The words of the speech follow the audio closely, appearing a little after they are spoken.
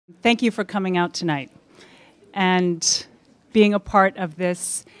Thank you for coming out tonight and being a part of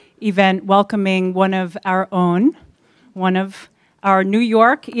this event, welcoming one of our own, one of our New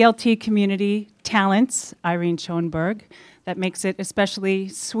York ELT community talents, Irene Schoenberg. That makes it especially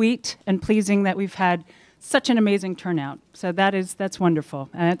sweet and pleasing that we've had such an amazing turnout. So that's wonderful,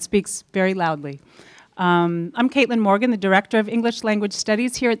 and it speaks very loudly. I'm Caitlin Morgan, the Director of English Language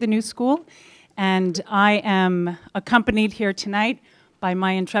Studies here at the New School, and I am accompanied here tonight by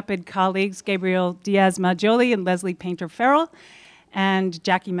my intrepid colleagues, Gabriel Diaz-Maggioli and Leslie Painter-Farrell, and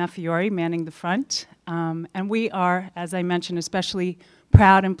Jackie Maffiori manning the front. And we are, as I mentioned, especially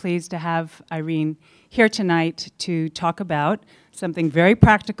proud and pleased to have Irene here tonight to talk about something very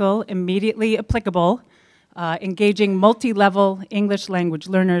practical, immediately applicable, engaging multi-level English language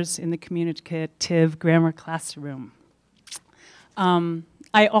learners in the communicative grammar classroom.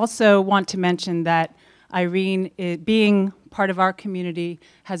 I also want to mention that Irene, being part of our community,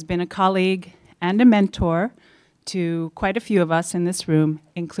 has been a colleague and a mentor to quite a few of us in this room,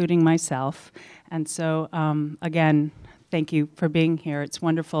 including myself. And so, again, thank you for being here. It's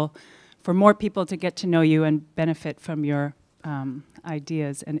wonderful for more people to get to know you and benefit from your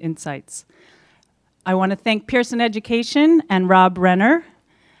ideas and insights. I want to thank Pearson Education and Rob Renner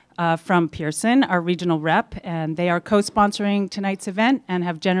from Pearson, our regional rep, and they are co-sponsoring tonight's event and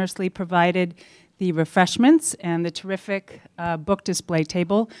have generously provided the refreshments and the terrific book display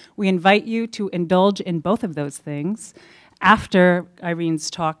table. We invite you to indulge in both of those things after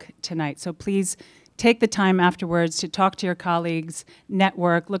Irene's talk tonight. So please take the time afterwards to talk to your colleagues,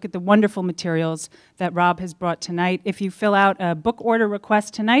 network, look at the wonderful materials that Rob has brought tonight. If you fill out a book order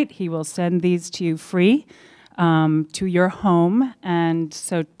request tonight, he will send these to you free to your home, and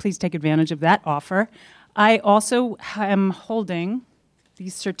so please take advantage of that offer. I also am holding the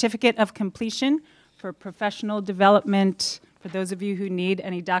Certificate of Completion for Professional Development for those of you who need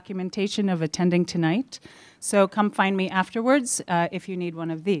any documentation of attending tonight. So come find me afterwards if you need one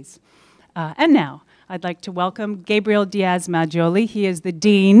of these. And now, I'd like to welcome Gabriel Diaz-Maggioli. He is the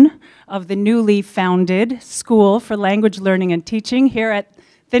Dean of the newly founded School for Language Learning and Teaching here at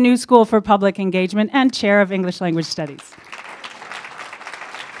the New School for Public Engagement and Chair of English Language Studies.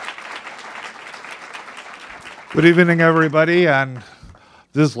 Good evening, everybody, and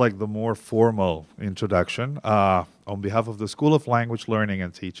this is like the more formal introduction. On behalf of the School of Language Learning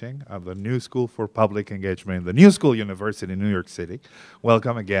and Teaching of the New School for Public Engagement in the New School University in New York City,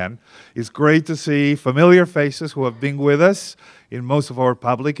 welcome again. It's great to see familiar faces who have been with us in most of our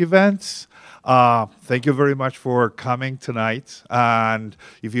public events. Thank you very much for coming tonight. And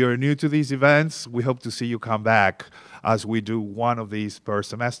if you're new to these events, we hope to see you come back as we do one of these per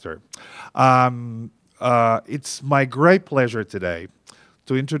semester. It's my great pleasure today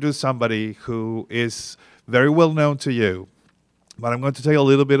to introduce somebody who is very well known to you, but I'm going to tell you a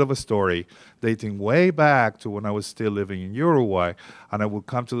little bit of a story dating way back to when I was still living in Uruguay, and I would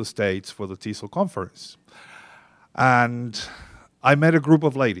come to the States for the TESOL conference. And I met a group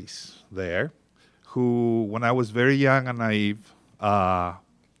of ladies there who, when I was very young and naive,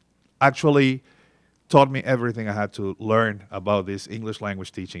 actually taught me everything I had to learn about this English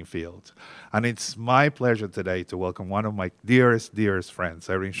language teaching field. And it's my pleasure today to welcome one of my dearest, dearest friends,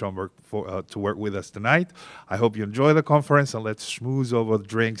 Irene Schoenberg, to work with us tonight. I hope you enjoy the conference, and let's schmooze over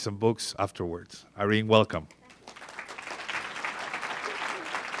drinks and books afterwards. Irene, welcome.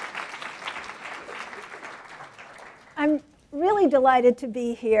 I'm really delighted to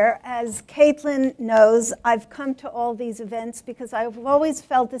be here. As Caitlin knows, I've come to all these events because I've always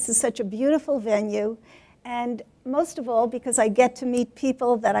felt this is such a beautiful venue, and most of all because I get to meet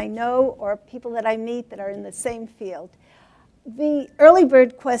people that I know or people that I meet that are in the same field. The early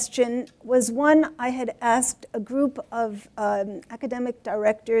bird question was one I had asked a group of academic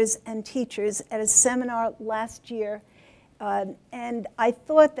directors and teachers at a seminar last year, and I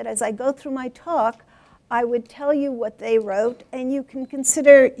thought that as I go through my talk, I would tell you what they wrote, and you can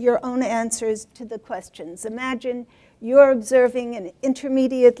consider your own answers to the questions. Imagine you're observing an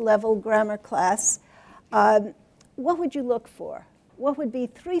intermediate level grammar class. What would you look for? What would be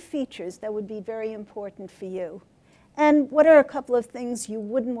 3 features that would be very important for you? And what are a couple of things you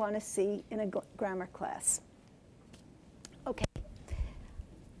wouldn't want to see in a grammar class? Okay.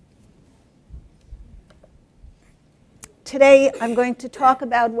 Today, I'm going to talk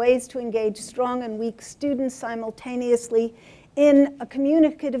about ways to engage strong and weak students simultaneously in a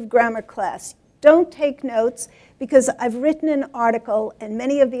communicative grammar class. Don't take notes because I've written an article and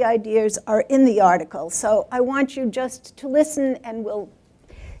many of the ideas are in the article. So I want you just to listen and we'll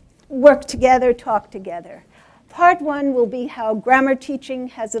work together, talk together. Part 1 will be how grammar teaching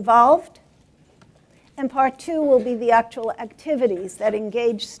has evolved. And part 2 will be the actual activities that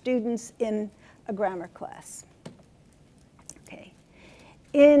engage students in a grammar class. Okay.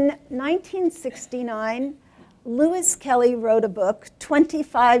 In 1969, Lewis Kelly wrote a book,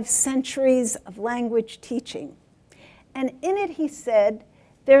 25 Centuries of Language Teaching. And in it he said,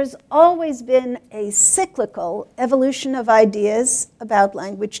 there's always been a cyclical evolution of ideas about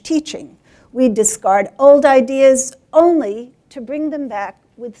language teaching. We discard old ideas only to bring them back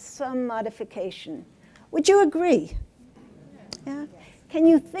with some modification. Would you agree? Yeah? Can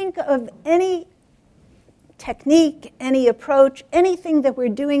you think of any technique, any approach, anything that we're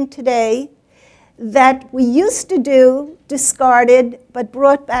doing today that we used to do, discarded, but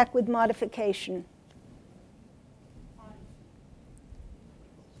brought back with modification?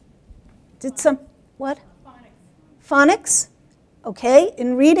 What? Phonics. Phonics? Okay,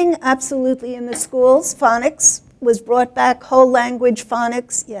 in reading, absolutely in the schools, phonics was brought back, whole language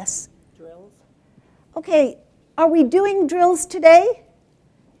phonics, yes. Drills? Okay, are we doing drills today?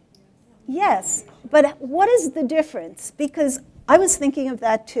 Yes, but what is the difference? Because I was thinking of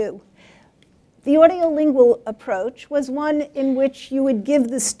that too. The audiolingual approach was one in which you would give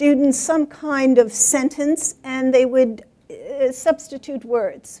the students some kind of sentence and they would substitute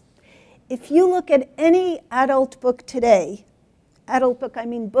words. If you look at any adult book today, adult book, I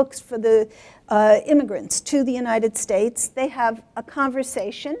mean books for the immigrants to the United States, they have a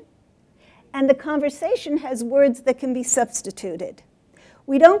conversation, and the conversation has words that can be substituted.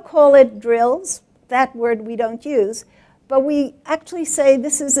 We don't call it drills, that word we don't use, but we actually say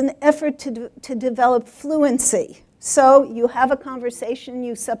this is an effort to develop fluency. So you have a conversation,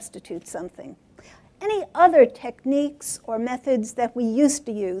 you substitute something. Any other techniques or methods that we used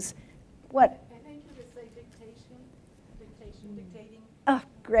to use? What? I think you would say dictating. Oh,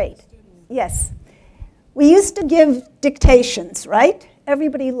 great. Yes. We used to give dictations, right?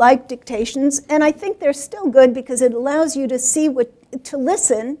 Everybody liked dictations, and I think they're still good because it allows you to see to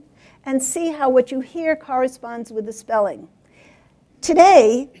listen and see how what you hear corresponds with the spelling.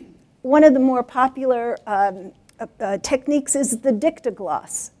 Today, one of the more popular techniques is the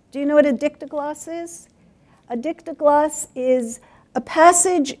dictogloss. Do you know what a dictogloss is? A dictogloss is a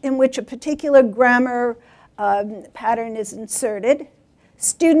passage in which a particular grammar pattern is inserted.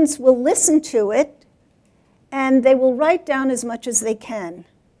 Students will listen to it, and they will write down as much as they can.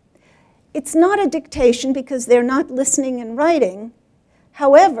 It's not a dictation because they're not listening and writing.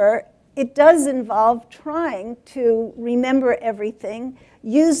 However, it does involve trying to remember everything,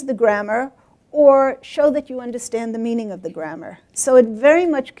 use the grammar, or show that you understand the meaning of the grammar. So it very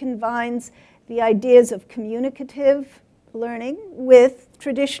much combines the ideas of communicative learning with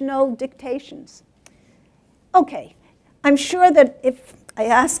traditional dictations. Okay, I'm sure that if I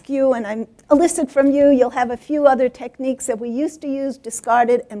ask you and I elicit from you, you'll have a few other techniques that we used to use,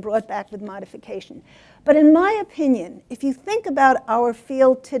 discarded, and brought back with modification. But in my opinion, if you think about our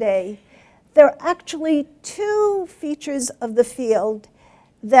field today, there are actually two features of the field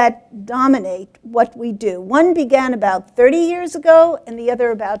that dominate what we do. One began about 30 years ago, and the other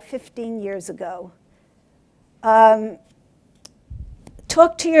about 15 years ago.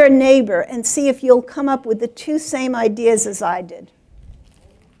 Talk to your neighbor and see if you'll come up with the two same ideas as I did.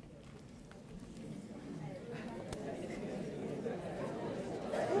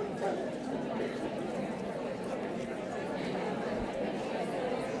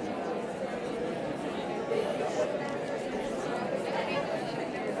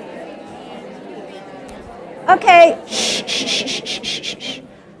 Okay, shh, shh, shh, shh, shh, shh.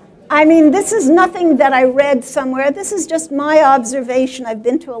 I mean, this is nothing that I read somewhere. This is just my observation. I've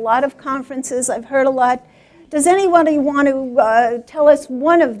been to a lot of conferences. I've heard a lot. Does anybody want to tell us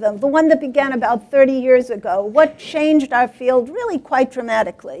one of them, the one that began about 30 years ago? What changed our field really quite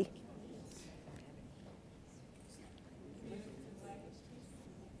dramatically?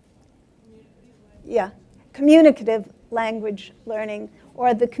 Yeah, communicative language learning,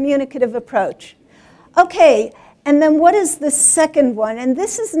 or the communicative approach. Okay, and then what is the second one? And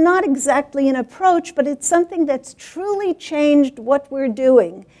this is not exactly an approach, but it's something that's truly changed what we're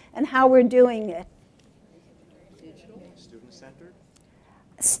doing and how we're doing it. Digital? Student-centered?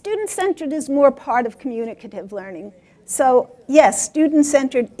 Student-centered is more part of communicative learning. So yes,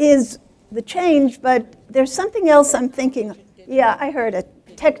 student-centered is the change, but there's something else I'm thinking. Yeah, I heard it.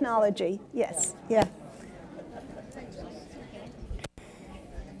 Technology, yes, yeah.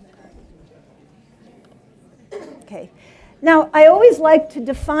 Okay. Now, I always like to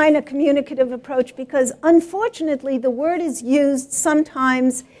define a communicative approach because, unfortunately, the word is used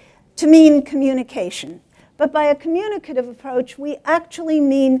sometimes to mean communication. But by a communicative approach, we actually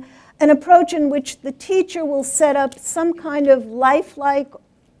mean an approach in which the teacher will set up some kind of lifelike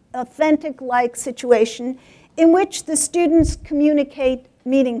authentic-like situation in which the students communicate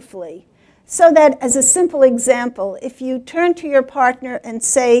meaningfully. So that, as a simple example, if you turn to your partner and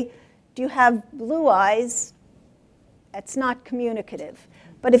say, "Do you have blue eyes?" that's not communicative.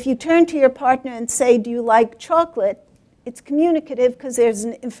 But if you turn to your partner and say, "Do you like chocolate?" it's communicative because there's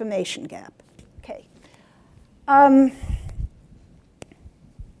an information gap. Okay.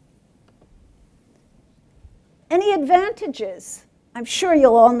 Any advantages? I'm sure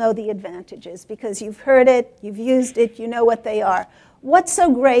you'll all know the advantages because you've heard it, you've used it, you know what they are. What's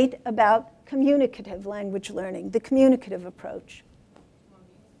so great about communicative language learning, the communicative approach?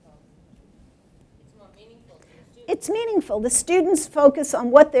 It's meaningful. The students focus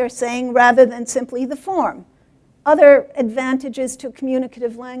on what they're saying rather than simply the form. Other advantages to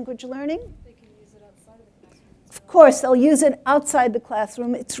communicative language learning? They can use it outside of the classroom. Of course, they'll use it outside the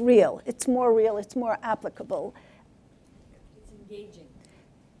classroom. It's real. It's more real. It's more applicable. It's engaging.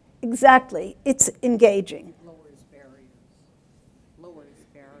 Exactly. It's engaging. Lowers barriers. Lowers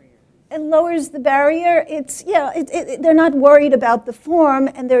barriers. It lowers the barrier. It's, they're not worried about the form,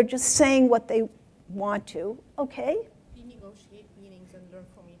 and they're just saying what they want to. Okay. You negotiate meanings and learn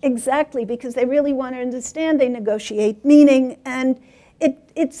from each other. Exactly, because they really want to understand, they negotiate meaning, and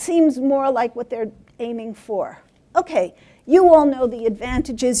it seems more like what they're aiming for. Okay, you all know the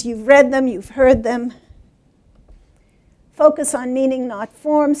advantages. You've read them, you've heard them. Focus on meaning, not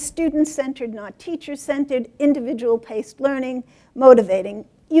form. Student-centered, not teacher-centered. Individual-paced learning. Motivating.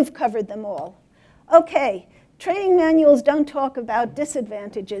 You've covered them all. Okay, training manuals don't talk about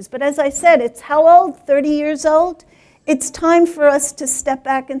disadvantages, but as I said, it's how old? 30 years old? It's time for us to step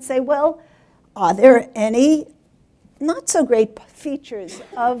back and say, well, are there any not so great features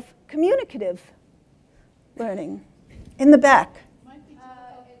of communicative learning? In the back. In terms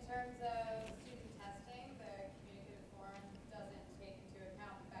of student testing, the communicative form doesn't take into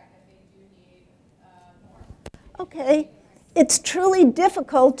account the fact that they do need more. Okay. It's truly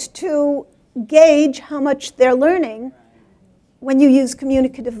difficult to gauge how much they're learning when you use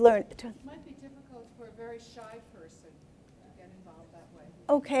communicative learning. It might be difficult for a very shy person to get involved that way.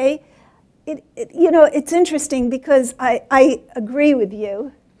 Okay. It's interesting because I agree with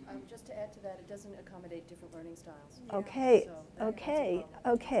you. Just to add to that, it doesn't accommodate different learning styles. Okay, So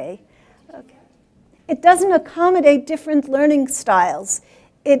okay. It doesn't accommodate different learning styles.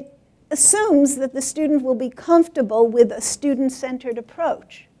 It assumes that the student will be comfortable with a student-centered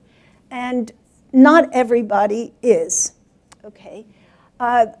approach. And not everybody is. Okay.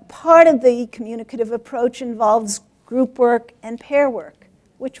 Part of the communicative approach involves group work and pair work,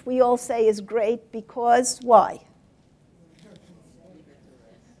 which we all say is great because why?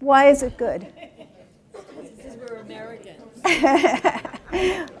 Why is it good? Because we're Americans.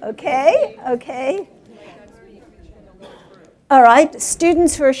 Okay. All right,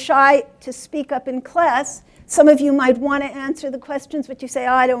 students who are shy to speak up in class, some of you might want to answer the questions, but you say,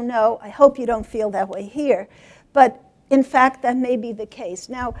 oh, I don't know. I hope you don't feel that way here. But in fact, that may be the case.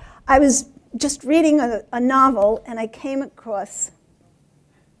 Now, I was just reading a novel, and I came across,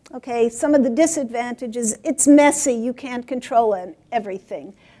 some of the disadvantages. It's messy. You can't control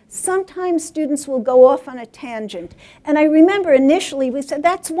everything. Sometimes students will go off on a tangent. And I remember initially we said,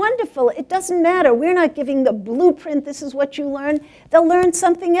 that's wonderful. It doesn't matter. We're not giving the blueprint. This is what you learn. They'll learn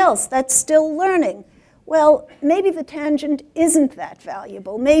something else. That's still learning. Well, maybe the tangent isn't that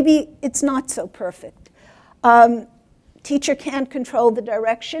valuable. Maybe it's not so perfect. Teacher can't control the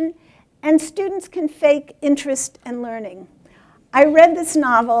direction, and students can fake interest and learning. I read this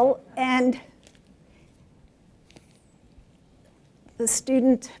novel, and the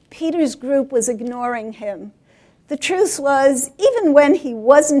student, Peter's group was ignoring him. The truth was, even when he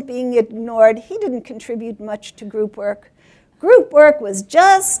wasn't being ignored, he didn't contribute much to group work. Group work was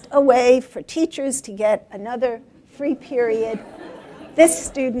just a way for teachers to get another free period, this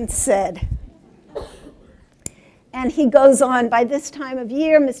student said. And he goes on, by this time of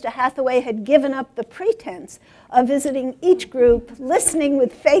year, Mr. Hathaway had given up the pretense of visiting each group, listening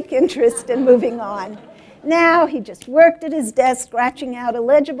with fake interest, and moving on. Now he just worked at his desk, scratching out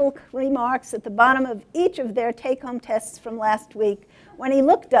illegible remarks at the bottom of each of their take-home tests from last week. When he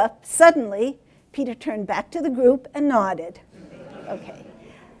looked up, suddenly, Peter turned back to the group and nodded. Okay.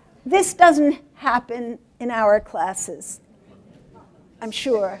 This doesn't happen in our classes, I'm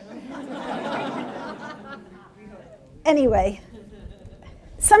sure. Anyway,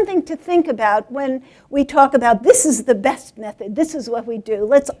 something to think about when we talk about this is the best method, this is what we do.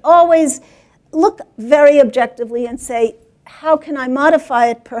 Let's always look very objectively and say, how can I modify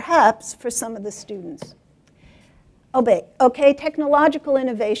it perhaps for some of the students? Okay, technological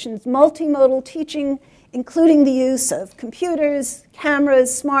innovations, multimodal teaching including the use of computers,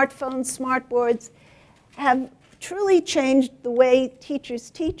 cameras, smartphones, smartboards, have truly changed the way teachers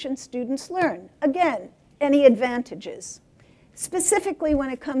teach and students learn. Again, any advantages? Specifically when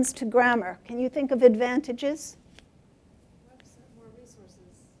it comes to grammar, can you think of advantages? More resources,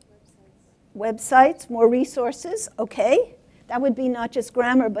 Websites, more resources, okay. That would be not just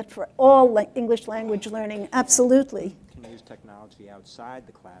grammar, but for all English language learning, absolutely. Can use technology outside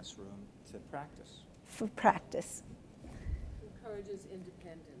the classroom to practice. For practice. Encourages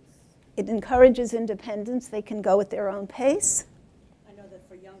independence. It encourages independence. They can go at their own pace. I know that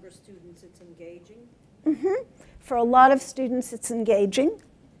for younger students, it's engaging. For a lot of students, it's engaging.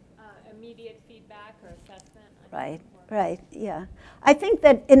 Immediate feedback or assessment. Right, yeah. I think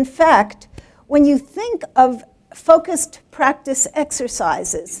that, in fact, when you think of focused practice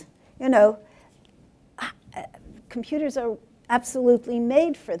exercises, you know, computers are absolutely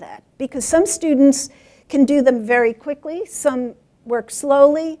made for that because some students can do them very quickly, some work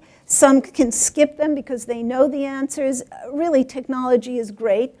slowly, some can skip them because they know the answers. Really, technology is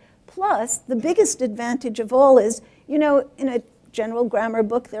great. Plus, the biggest advantage of all is, you know, in a general grammar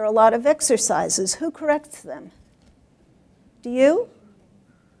book, there are a lot of exercises. Who corrects them? Do you?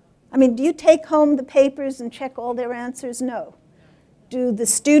 I mean, do you take home the papers and check all their answers? No. Do the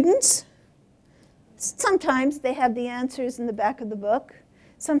students? Sometimes they have the answers in the back of the book.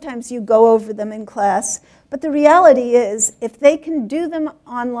 Sometimes you go over them in class. But the reality is, if they can do them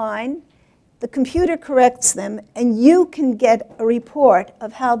online, the computer corrects them, and you can get a report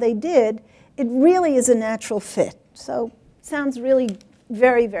of how they did, it really is a natural fit. So it sounds really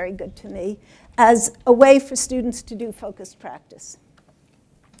very, very good to me as a way for students to do focused practice.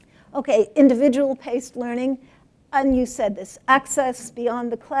 Okay, individual-paced learning, and you said this, access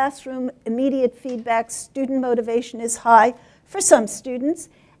beyond the classroom, immediate feedback, student motivation is high for some students,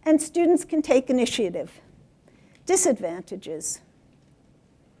 and students can take initiative. Disadvantages.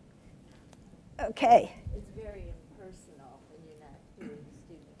 Okay. It's very impersonal when you're not doing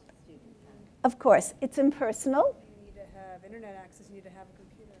student time. Of course, it's impersonal. You need to have internet access, you need to have a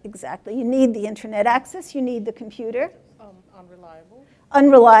computer. Exactly. You need the internet access. You need the computer. Unreliable.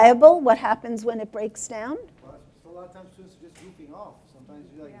 Unreliable. What happens when it breaks down? Well, a lot of times students are just goofing off. Sometimes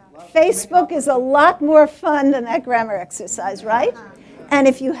you like Facebook is a lot more fun than that grammar exercise, right? And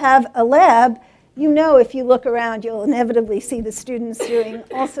if you have a lab, you know if you look around, you'll inevitably see the students doing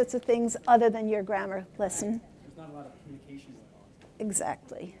all sorts of things other than your grammar lesson. There's not a lot of communication going on.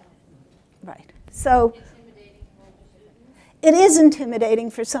 Exactly. Right. So it is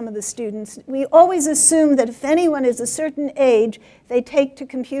intimidating for some of the students. We always assume that if anyone is a certain age, they take to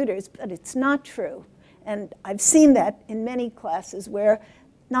computers, but it's not true. And I've seen that in many classes where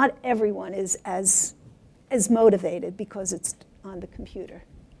not everyone is as motivated because it's on the computer.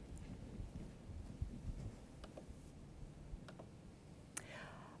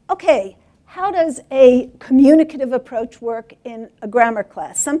 Okay, how does a communicative approach work in a grammar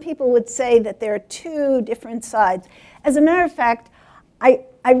class? Some people would say that there are two different sides. As a matter of fact, I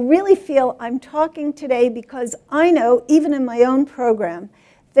really feel I'm talking today because I know, even in my own program,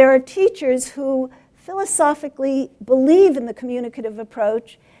 there are teachers who philosophically believe in the communicative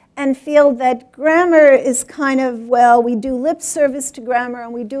approach and feel that grammar is kind of, well, we do lip service to grammar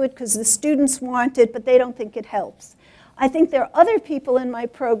and we do it because the students want it, but they don't think it helps. I think there are other people in my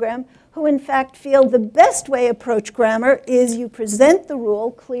program who in fact feel the best way to approach grammar is you present the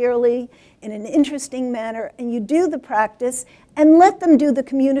rule clearly in an interesting manner and you do the practice and let them do the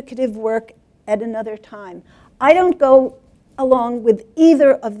communicative work at another time. I don't go along with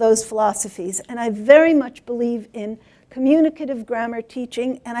either of those philosophies, and I very much believe in communicative grammar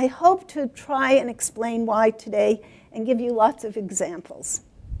teaching, and I hope to try and explain why today and give you lots of examples.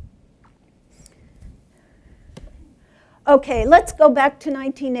 Okay, let's go back to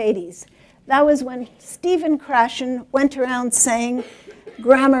 1980s. That was when Stephen Krashen went around saying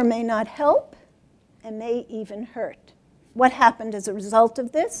grammar may not help and may even hurt. What happened as a result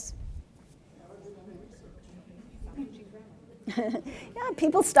of this? Yeah,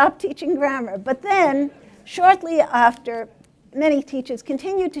 people stopped teaching grammar. But then, shortly after, many teachers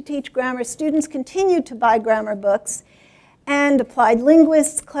continued to teach grammar. Students continued to buy grammar books. And applied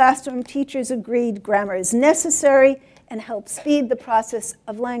linguists, classroom teachers agreed grammar is necessary and help speed the process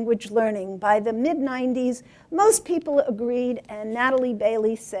of language learning. By the mid-90s, most people agreed, and Natalie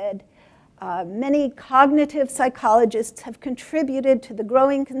Bailey said, many cognitive psychologists have contributed to the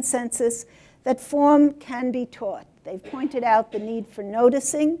growing consensus that form can be taught. They've pointed out the need for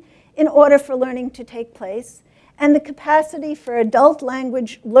noticing in order for learning to take place, and the capacity for adult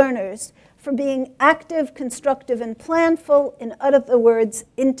language learners for being active, constructive, and planful, in other words,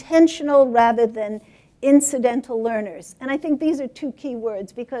 intentional rather than incidental learners. And I think these are two key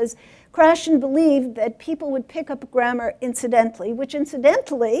words, because Krashen believed that people would pick up grammar incidentally, which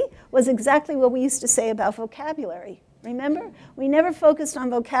incidentally was exactly what we used to say about vocabulary. Remember? We never focused on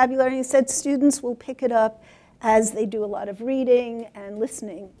vocabulary. He said students will pick it up as they do a lot of reading and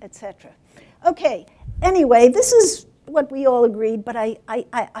listening, etc. Okay, anyway, this is what we all agreed, but I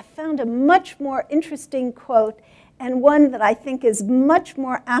found a much more interesting quote, and one that I think is much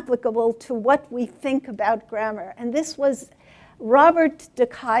more applicable to what we think about grammar. And this was Robert de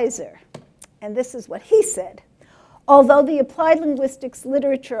Keyser, and this is what he said. Although the applied linguistics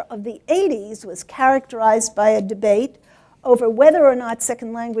literature of the 80s was characterized by a debate over whether or not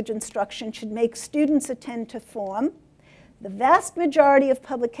second language instruction should make students attend to form, the vast majority of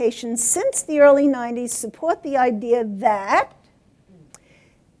publications since the early 90s support the idea that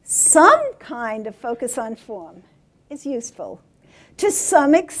some kind of focus on form is useful. To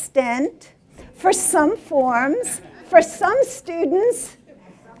some extent, for some forms, for some students,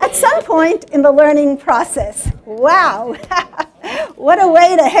 at some point in the learning process. Wow, what a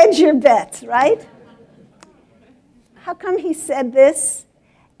way to hedge your bets, right? How come he said this?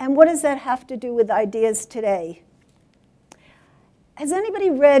 And what does that have to do with ideas today? Has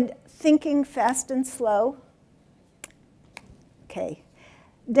anybody read Thinking Fast and Slow? Okay.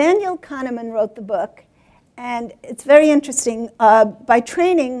 Daniel Kahneman wrote the book, and it's very interesting. By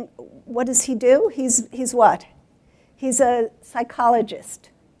training, what does he do? He's what? He's a psychologist.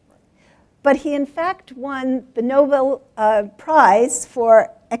 But he, in fact, won the Nobel Prize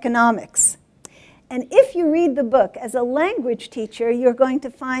for economics. And if you read the book as a language teacher, you're going to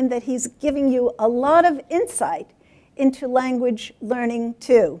find that he's giving you a lot of insight into language learning,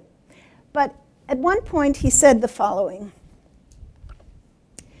 too. But at one point, he said the following.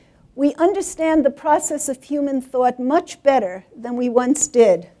 We understand the process of human thought much better than we once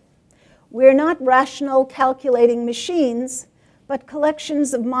did. We're not rational, calculating machines, but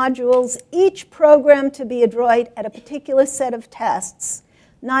collections of modules, each programmed to be adroit at a particular set of tasks.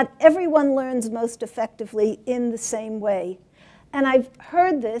 Not everyone learns most effectively in the same way. And I've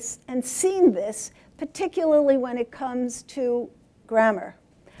heard this and seen this, particularly when it comes to grammar.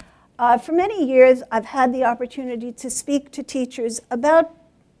 For many years, I've had the opportunity to speak to teachers about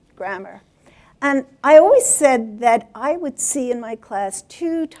grammar. And I always said that I would see in my class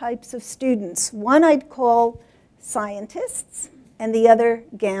two types of students. One I'd call scientists, and the other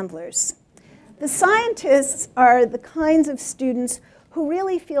gamblers. The scientists are the kinds of students who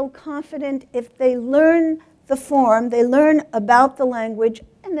really feel confident if they learn the form, they learn about the language,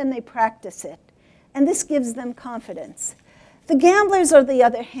 and then they practice it. And this gives them confidence. The gamblers, on the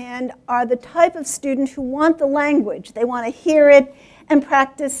other hand, are the type of student who want the language. They want to hear it and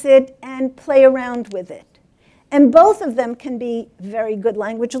practice it and play around with it. And both of them can be very good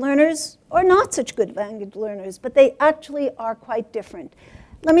language learners or not such good language learners, but they actually are quite different.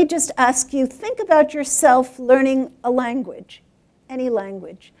 Let me just ask you, think about yourself learning a language, any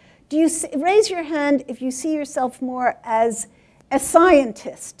language. Do you raise your hand if you see yourself more as a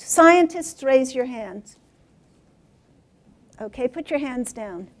scientist? Scientists, raise your hands. Okay, put your hands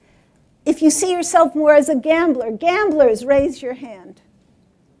down. If you see yourself more as a gambler, gamblers, raise your hand.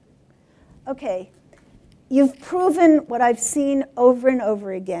 Okay, you've proven what I've seen over and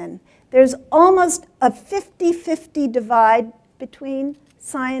over again. There's almost a 50-50 divide between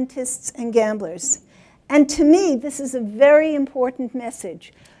scientists and gamblers. And to me, this is a very important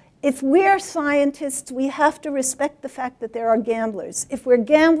message. If we're scientists, we have to respect the fact that there are gamblers. If we're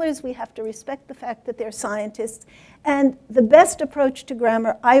gamblers, we have to respect the fact that they're scientists. And the best approach to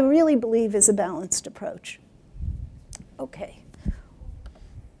grammar, I really believe, is a balanced approach. Okay.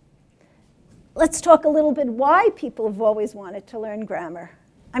 Let's talk a little bit why people have always wanted to learn grammar.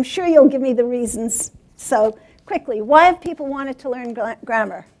 I'm sure you'll give me the reasons. So quickly, why have people wanted to learn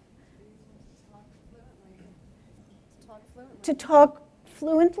grammar? To talk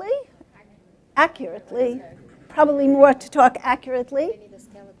fluently? Accurately. Probably more to talk accurately.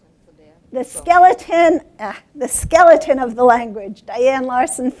 The skeleton of the language. Diane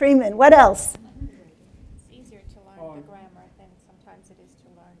Larson Freeman. What else? It's easier to learn the grammar than sometimes it is to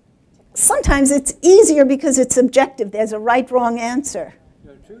learn. Sometimes it's easier because it's subjective. There's a right-wrong answer.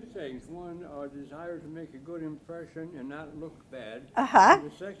 There are two things. One, our desire to make a good impression and not look bad. Uh-huh.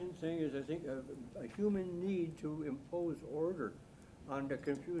 The second thing is, I think, a human need to impose order on the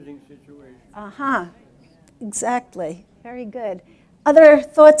confusing situation. Uh-huh. Exactly. Very good. Other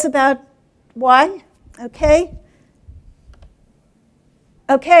thoughts about why? Okay.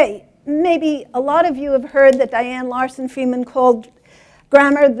 Okay. Maybe a lot of you have heard that Diane Larson Freeman called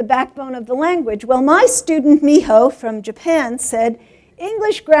grammar the backbone of the language. Well, my student Miho from Japan said,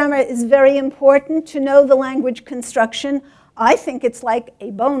 English grammar is very important to know the language construction. I think it's like a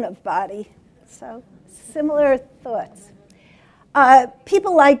bone of body. So similar thoughts.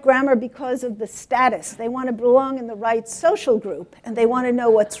 People like grammar because of the status. They want to belong in the right social group, and they want to know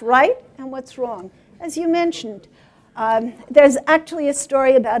what's right and what's wrong. As you mentioned, there's actually a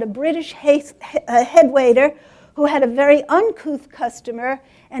story about a British head waiter who had a very uncouth customer,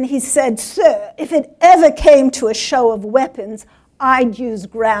 and he said, "Sir, if it ever came to a show of weapons, I'd use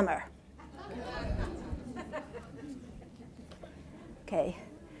grammar." Okay.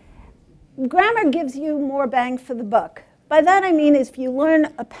 Grammar gives you more bang for the buck. By that I mean if you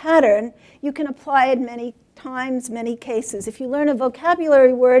learn a pattern, you can apply it many times, many cases. If you learn a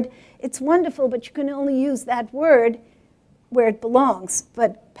vocabulary word, it's wonderful, but you can only use that word where it belongs.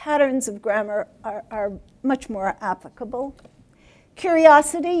 But patterns of grammar are much more applicable.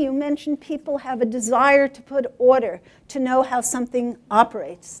 Curiosity, you mentioned people have a desire to put order, to know how something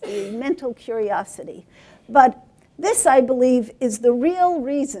operates, the mental curiosity. But this, I believe, is the real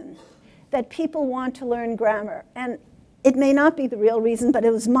reason that people want to learn grammar. And it may not be the real reason, but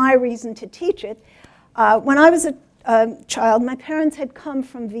it was my reason to teach it. When I was a child, my parents had come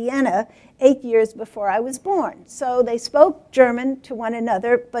from Vienna 8 years before I was born. So they spoke German to one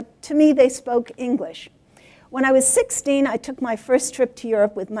another, but to me they spoke English. When I was 16, I took my first trip to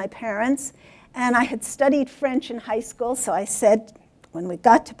Europe with my parents, and I had studied French in high school, so I said, when we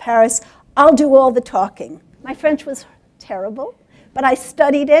got to Paris, I'll do all the talking. My French was terrible, but I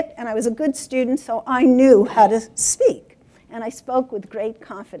studied it, and I was a good student, so I knew how to speak. And I spoke with great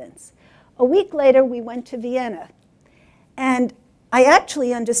confidence. A week later, we went to Vienna. And I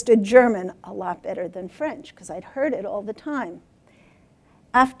actually understood German a lot better than French, because I'd heard it all the time.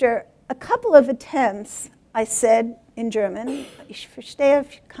 After a couple of attempts, I said in German, "Ich verstehe,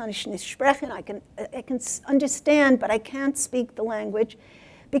 kann ich nicht sprechen." I can understand, but I can't speak the language,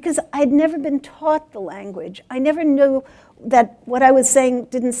 because I'd never been taught the language. I never knew that what I was saying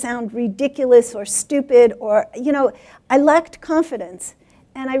didn't sound ridiculous or stupid, or, I lacked confidence.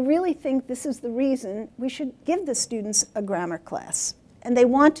 And I really think this is the reason we should give the students a grammar class. And they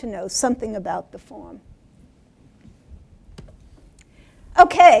want to know something about the form.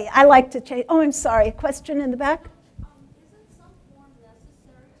 Okay, I like to change. Oh, I'm sorry. A question in the back? Isn't some form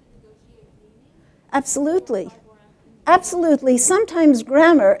necessary to negotiate meaning? Absolutely. Absolutely. Sometimes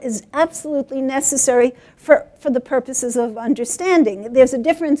grammar is absolutely necessary for the purposes of understanding. There's a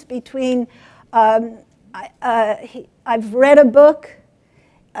difference between I've read a book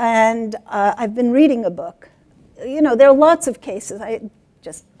and I've been reading a book. There are lots of cases.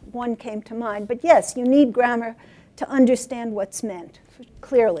 Just one came to mind. But yes, you need grammar to understand what's meant,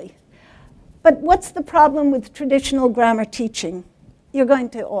 clearly. But what's the problem with traditional grammar teaching? You're going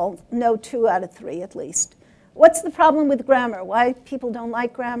to all know 2 out of 3 at least. What's the problem with grammar? Why people don't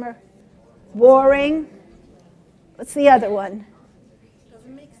like grammar? Boring. What's the other one?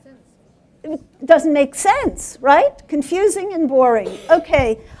 Doesn't make sense. It doesn't make sense, right? Confusing and boring.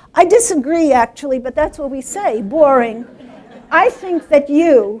 Okay, I disagree actually, but that's what we say, boring. I think that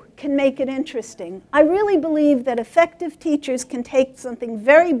you can make it interesting. I really believe that effective teachers can take something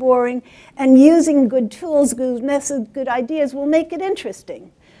very boring and using good tools, good methods, good ideas will make it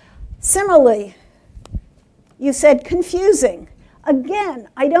interesting. Similarly, you said confusing. Again,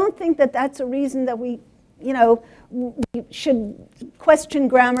 I don't think that that's a reason that we should question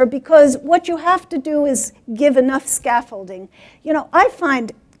grammar, because what you have to do is give enough scaffolding. I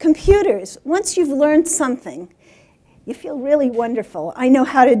find computers, once you've learned something, you feel really wonderful. I know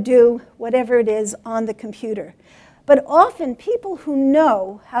how to do whatever it is on the computer. But often people who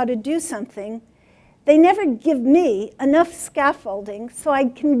know how to do something, they never give me enough scaffolding so I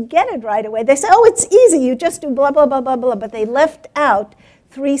can get it right away. They say, oh, it's easy, you just do blah, blah, blah, blah, blah, but they left out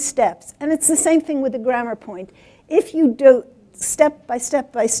 3 steps. And it's the same thing with the grammar point. If you do step by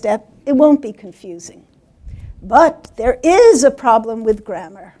step by step, it won't be confusing. But there is a problem with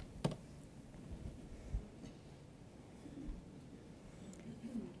grammar.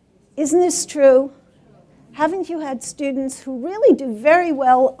 Isn't this true? Haven't you had students who really do very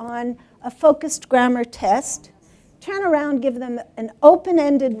well on a focused grammar test, turn around, give them an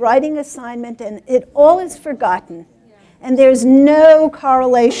open-ended writing assignment, and it all is forgotten, and there's no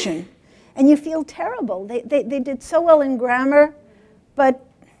correlation, and you feel terrible. They did so well in grammar, but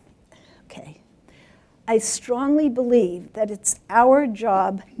okay. I strongly believe that it's our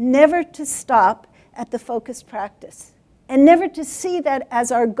job never to stop at the focused practice, and never to see that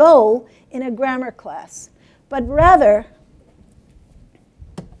as our goal in a grammar class, but rather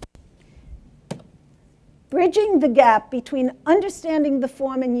bridging the gap between understanding the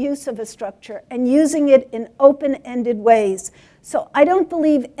form and use of a structure and using it in open-ended ways. So I don't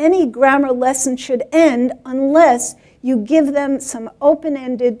believe any grammar lesson should end unless you give them some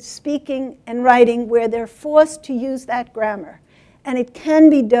open-ended speaking and writing where they're forced to use that grammar. And it can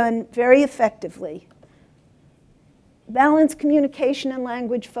be done very effectively. Balance communication and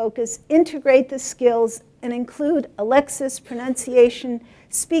language focus, integrate the skills, and include a lexis, pronunciation,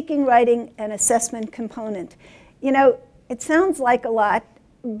 speaking, writing, and assessment component. You know, it sounds like a lot,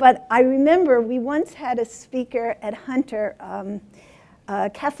 but I remember we once had a speaker at Hunter,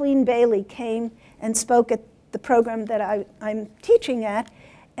 Kathleen Bailey came and spoke at the program that I'm teaching at,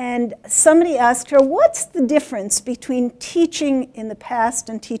 and somebody asked her, what's the difference between teaching in the past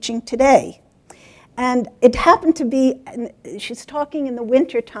and teaching today? And it happened to be, she's talking in the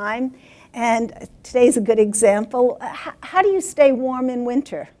winter time, and today's a good example. How do you stay warm in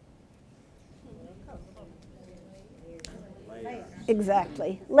winter?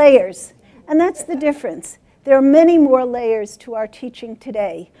 Exactly, layers. And that's the difference. There are many more layers to our teaching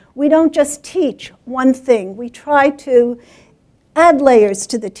today. We don't just teach one thing. We try to add layers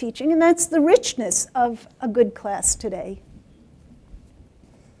to the teaching, and that's the richness of a good class today.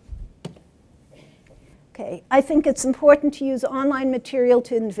 Okay, I think it's important to use online material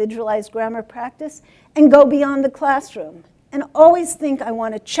to individualize grammar practice and go beyond the classroom. And always think I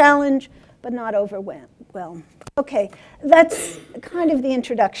want to challenge, but not overwhelm. Okay, that's kind of the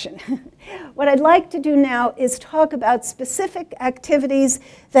introduction. What I'd like to do now is talk about specific activities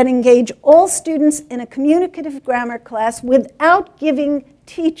that engage all students in a communicative grammar class without giving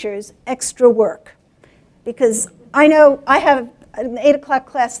teachers extra work. Because I know I have an 8 o'clock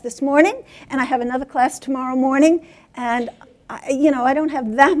class this morning, and I have another class tomorrow morning, and I don't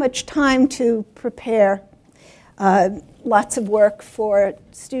have that much time to prepare lots of work for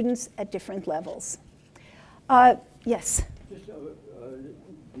students at different levels. Yes? Just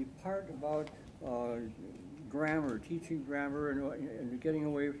the part about grammar, teaching grammar, and getting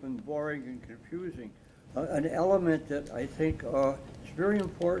away from boring and confusing. An element that I think is very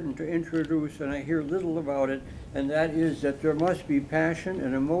important to introduce, and I hear little about it, and that is that there must be passion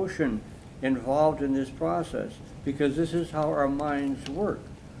and emotion involved in this process, because this is how our minds work.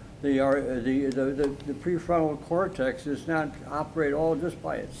 The prefrontal cortex does not operate all just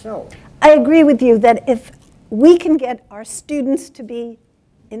by itself. I agree with you that if we can get our students to be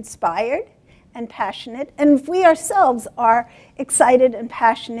inspired and passionate, and if we ourselves are excited and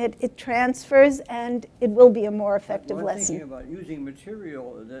passionate, it transfers and it will be a more effective lesson. I'm thinking about using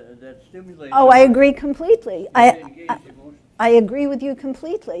material that stimulates. Oh, I agree completely. I agree with you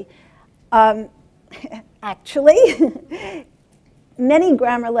completely. Actually, many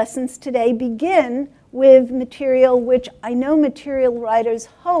grammar lessons today begin with material which I know material writers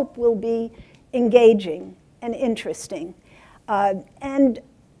hope will be engaging and interesting. And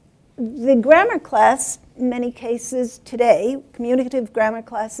the grammar class, in many cases today, communicative grammar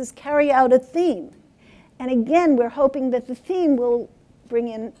classes, carry out a theme. And again, we're hoping that the theme will bring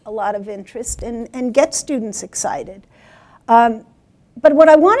in a lot of interest and get students excited. But what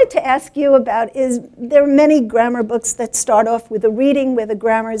I wanted to ask you about is there are many grammar books that start off with a reading where the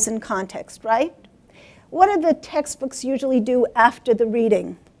grammar is in context, right? What do the textbooks usually do after the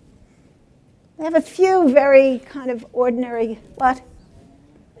reading? They have a few very kind of ordinary, what?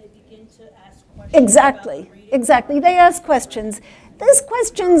 They begin to ask questions. Exactly. They ask questions. These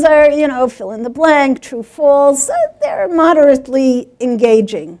questions are, fill in the blank, true, false. They're moderately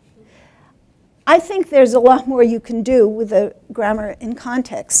engaging. I think there's a lot more you can do with a grammar in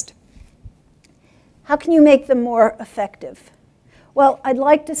context. How can you make them more effective? Well, I'd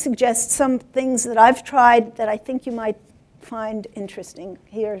like to suggest some things that I've tried that I think you might find interesting.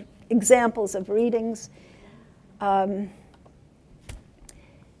 Here are examples of readings. Have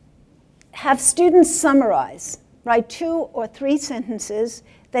students summarize. Write 2 or 3 sentences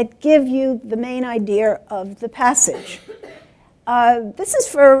that give you the main idea of the passage. This is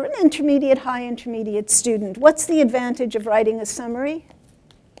for an intermediate, high intermediate student. What's the advantage of writing a summary?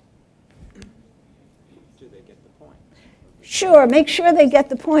 Do they get the point? Sure, make sure they get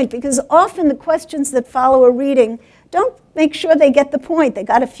the point, because often the questions that follow a reading don't make sure they get the point. They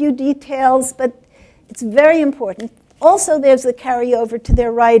got a few details, but it's very important. Also, there's the carryover to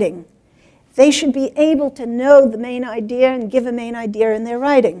their writing. They should be able to know the main idea and give a main idea in their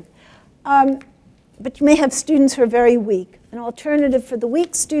writing. But you may have students who are very weak. An alternative for the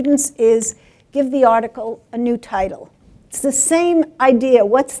weak students is give the article a new title. It's the same idea.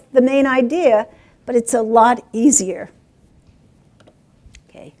 What's the main idea? But it's a lot easier.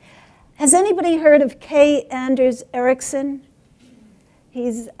 Okay. Has anybody heard of K. Anders Ericsson?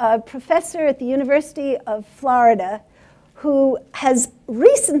 He's a professor at the University of Florida who has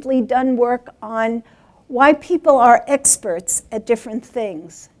recently done work on why people are experts at different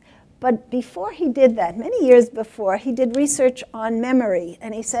things. But before he did that, many years before, he did research on memory.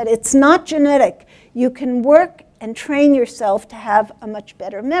 And he said, it's not genetic. You can work and train yourself to have a much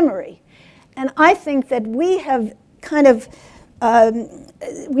better memory. And I think that we have kind of,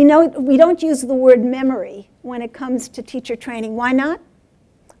 we don't use the word memory when it comes to teacher training. Why not?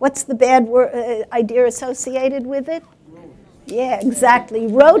 What's the bad idea associated with it? Yeah, exactly.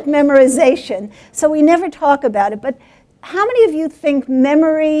 Rote memorization. So we never talk about it. But how many of you think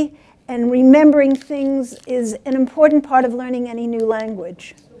memory and remembering things is an important part of learning any new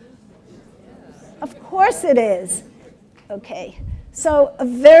language? Of course it is. Okay. So a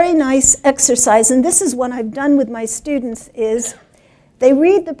very nice exercise, and this is what I've done with my students, is they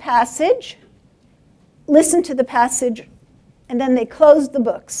read the passage, listen to the passage, and then they close the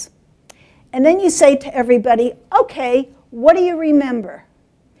books. And then you say to everybody, okay, what do you remember?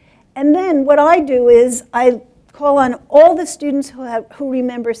 And then what I do is I call on all the students who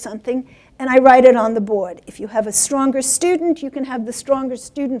remember something, and I write it on the board. If you have a stronger student, you can have the stronger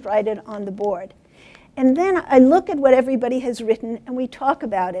student write it on the board. And then I look at what everybody has written, and we talk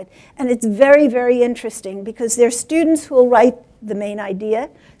about it. And it's very, very interesting, because there are students who will write the main idea,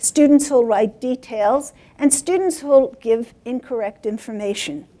 students who will write details, and students who will give incorrect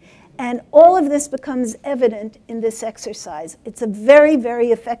information. And all of this becomes evident in this exercise. It's a very,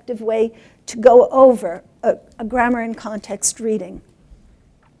 very effective way to go over a grammar and context reading.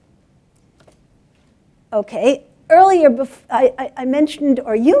 Okay, earlier I mentioned,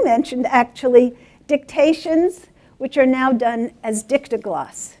 or you mentioned actually, dictations, which are now done as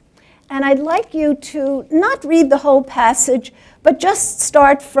dictogloss. And I'd like you to not read the whole passage, but just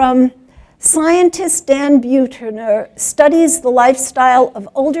start from scientist Dan Buettner studies the lifestyle of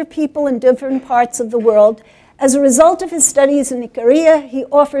older people in different parts of the world. As a result of his studies in Korea, he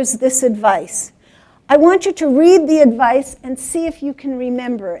offers this advice. I want you to read the advice and see if you can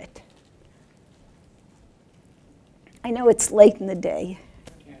remember it. I know it's late in the day.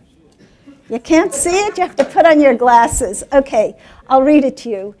 You can't see it? You have to put on your glasses. Okay, I'll read it to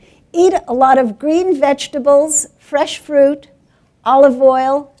you. Eat a lot of green vegetables, fresh fruit, olive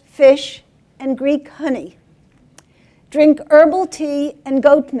oil, fish, and Greek honey. Drink herbal tea and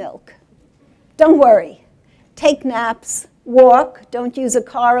goat milk. Don't worry. Take naps, walk, don't use a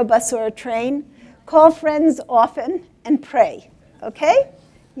car, a bus, or a train. Call friends often, and pray. Okay?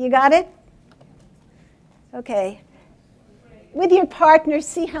 You got it? Okay. With your partner,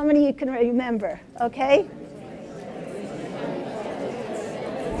 see how many you can remember, okay?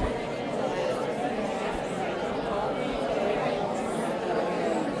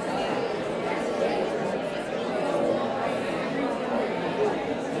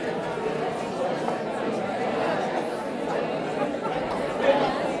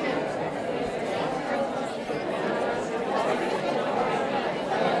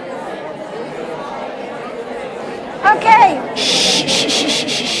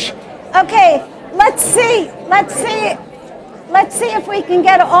 Okay, let's see if we can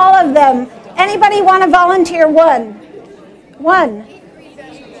get all of them. Anybody want to volunteer one? One. Eat green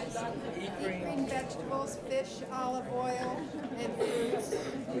vegetables. Eat green vegetables, fish, olive oil, and fruits.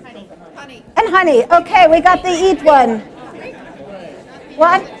 Honey. And honey. Okay, we got the eat one.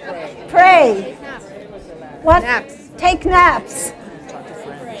 What? Pray. What? Naps. Take naps. Talk to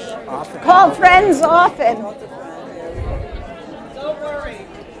friends often. Call friends often. Don't worry.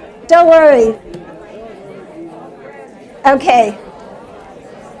 Don't worry. Okay.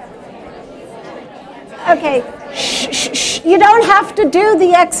 Okay. Shh, shh, shh. You don't have to do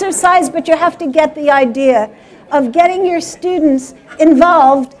the exercise, but you have to get the idea of getting your students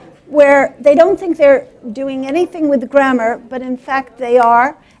involved where they don't think they're doing anything with grammar, but in fact they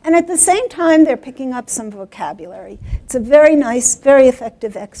are. And at the same time, they're picking up some vocabulary. It's a very nice, very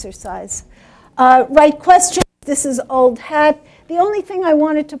effective exercise. Write questions. This is old hat. The only thing I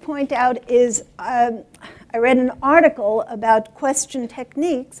wanted to point out is I read an article about question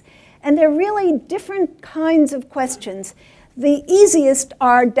techniques, and they're really different kinds of questions. The easiest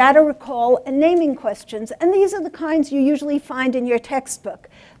are data recall and naming questions, and these are the kinds you usually find in your textbook.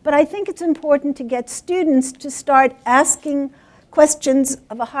 But I think it's important to get students to start asking questions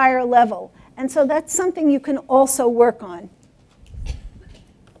of a higher level, and so that's something you can also work on.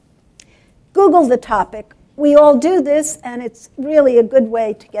 Google the topic. We all do this, and it's really a good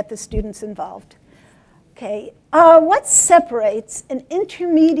way to get the students involved. Okay, what separates an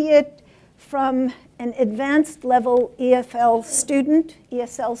intermediate from an advanced level ESL student?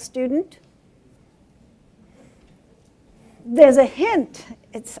 There's a hint.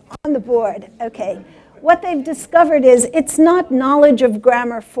 It's on the board. Okay. What they've discovered is it's not knowledge of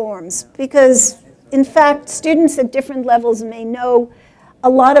grammar forms, because, in fact, students at different levels may know a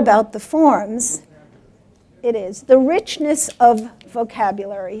lot about the forms. It is the richness of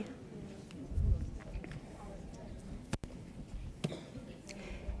vocabulary.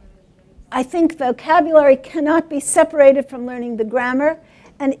 I think vocabulary cannot be separated from learning the grammar.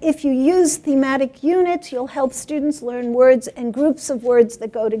 And if you use thematic units, you'll help students learn words and groups of words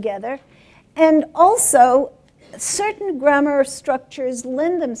that go together. And also, certain grammar structures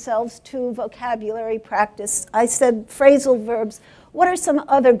lend themselves to vocabulary practice. I said phrasal verbs. What are some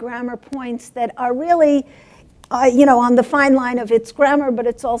other grammar points that are really, on the fine line of it's grammar, but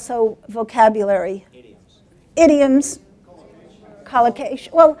it's also vocabulary? Idioms.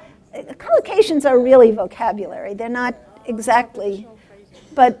 Collocation. Well, collocations are really vocabulary. They're not exactly,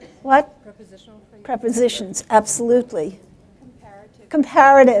 but what? Prepositions, absolutely.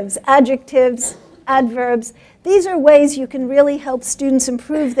 Comparatives, adjectives, adverbs. These are ways you can really help students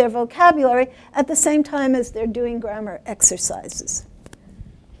improve their vocabulary at the same time as they're doing grammar exercises.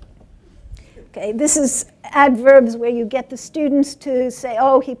 Okay, this is adverbs where you get the students to say,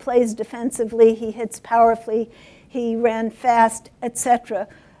 oh, he plays defensively, he hits powerfully, he ran fast, etc.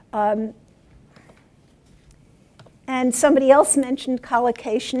 And somebody else mentioned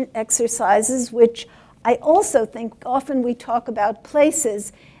collocation exercises, which I also think often we talk about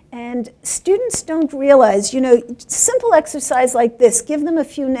places, and students don't realize, simple exercise like this, give them a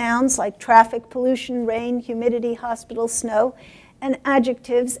few nouns like traffic, pollution, rain, humidity, hospital, snow, and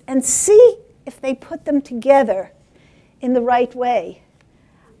adjectives, and see if they put them together in the right way.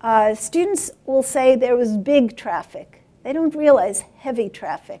 Students will say there was big traffic. They don't realize heavy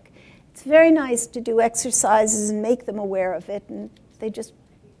traffic. It's very nice to do exercises and make them aware of it, and they just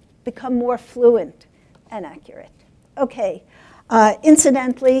become more fluent and accurate. Okay,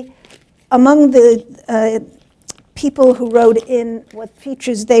 incidentally, among the people who wrote in what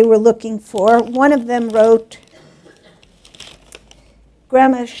features they were looking for, one of them wrote,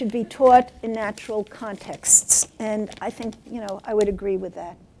 grammar should be taught in natural contexts. And I think, I would agree with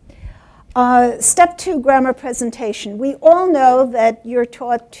that. Step 2, grammar presentation. We all know that you're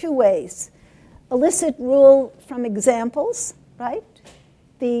taught 2 ways. Elicit rule from examples, right?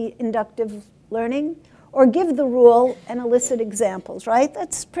 The inductive learning, or give the rule and elicit examples, right?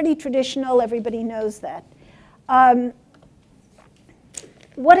 That's pretty traditional. Everybody knows that.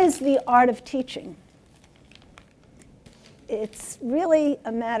 What is the art of teaching? It's really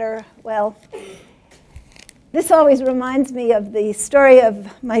a matter, well, this always reminds me of the story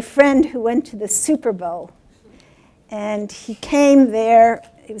of my friend who went to the Super Bowl. And he came there,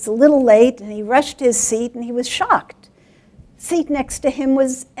 he was a little late, and he rushed his seat, and he was shocked. The seat next to him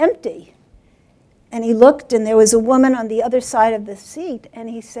was empty. And he looked, and there was a woman on the other side of the seat, and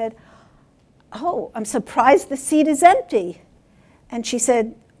he said, oh, I'm surprised the seat is empty. And she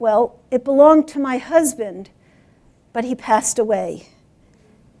said, well, it belonged to my husband, but he passed away.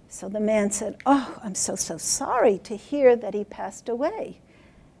 So the man said, oh, I'm so sorry to hear that he passed away.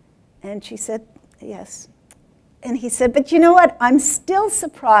 And she said, yes. And he said, but you know what? I'm still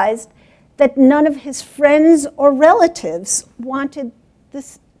surprised that none of his friends or relatives wanted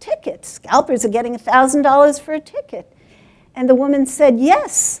this ticket. Scalpers are getting $1,000 for a ticket. And the woman said,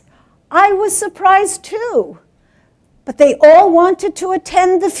 yes, I was surprised too. But they all wanted to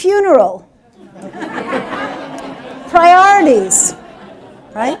attend the funeral. Priorities,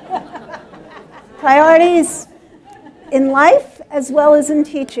 right? Priorities in life as well as in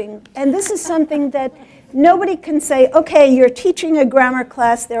teaching. And this is something that nobody can say, okay, you're teaching a grammar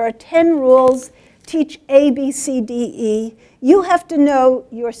class, there are 10 rules, teach A, B, C, D, E. You have to know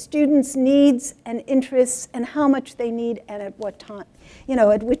your students' needs and interests and how much they need and at what time,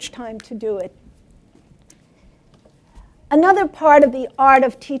 at which time to do it. Another part of the art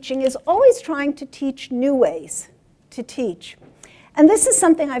of teaching is always trying to teach new ways to teach. And this is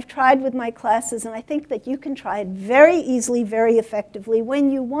something I've tried with my classes, and I think that you can try it very easily, very effectively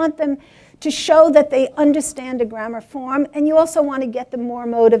when you want them to show that they understand a grammar form, and you also want to get them more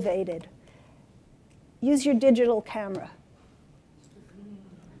motivated. Use your digital camera.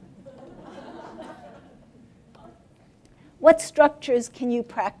 What structures can you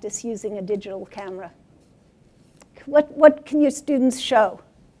practice using a digital camera? What can your students show?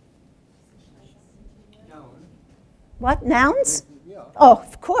 What, nouns? Oh,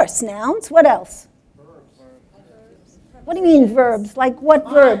 of course, nouns. What else? What do you mean verbs? Like what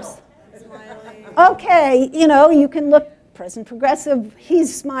verbs? Okay, you can look present progressive.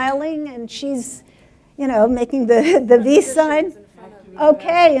 He's smiling and she's, making the V sign.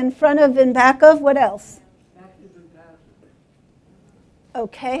 Okay, in front of and back of. What else?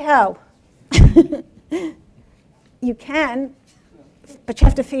 Okay, how? You can, but you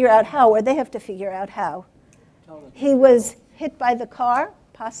have to figure out how, or they have to figure out how. He was hit by the car,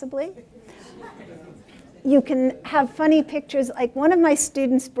 possibly. You can have funny pictures. Like one of my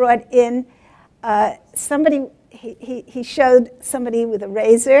students brought in somebody, he showed somebody with a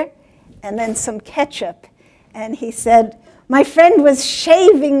razor and then some ketchup. And he said, my friend was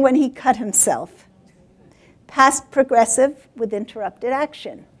shaving when he cut himself. Past progressive with interrupted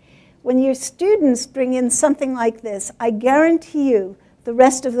action. When your students bring in something like this, I guarantee you the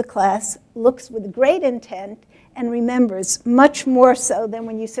rest of the class looks with great intent and remembers much more so than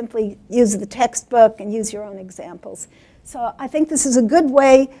when you simply use the textbook and use your own examples. So I think this is a good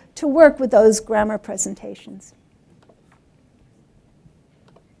way to work with those grammar presentations.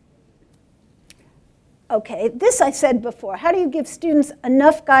 Okay, this I said before. How do you give students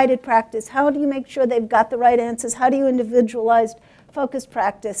enough guided practice? How do you make sure they've got the right answers? How do you individualize focused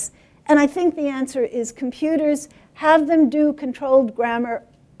practice? And I think the answer is computers. Have them do controlled grammar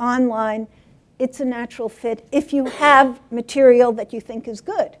online. It's a natural fit if you have material that you think is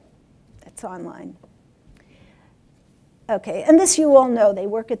good that's online. Okay, and this you all know. They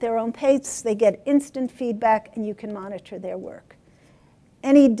work at their own pace. They get instant feedback, and you can monitor their work.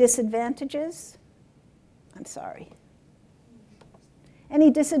 Any disadvantages? I'm sorry. Any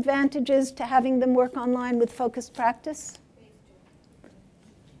disadvantages to having them work online with focused practice?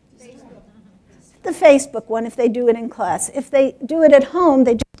 The Facebook one, if they do it in class. If they do it at home,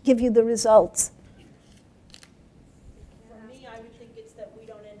 they just give you the results. For me, I would think it's that we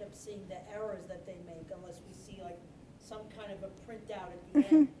don't end up seeing the errors that they make unless we see like some kind of a printout at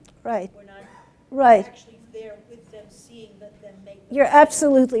the end. Right. We're not Right. actually there with them, seeing them make the You're mistake.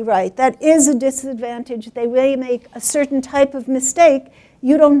 absolutely right. That is a disadvantage. They may make a certain type of mistake.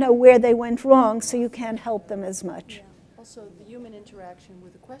 You don't know where they went wrong, so you can't help them as much. Yeah. Also, the human interaction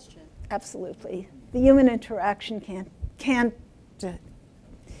with a question. Absolutely. The human interaction can't.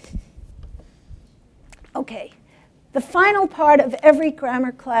 Okay. The final part of every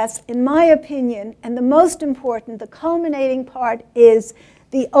grammar class, in my opinion, and the most important, the culminating part, is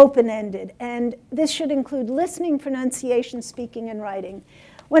the open-ended. And this should include listening, pronunciation, speaking, and writing.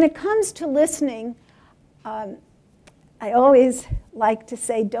 When it comes to listening, I always like to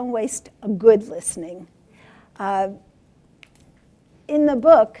say, don't waste a good listening. In the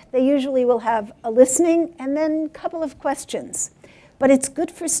book, they usually will have a listening and then a couple of questions. But it's good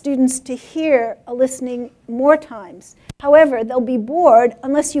for students to hear a listening more times. However, they'll be bored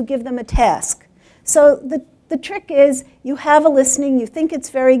unless you give them a task. So the trick is you have a listening, you think it's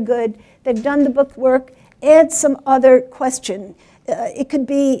very good, they've done the book work, add some other question. It could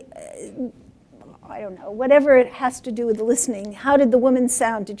be, I don't know, whatever it has to do with the listening. How did the woman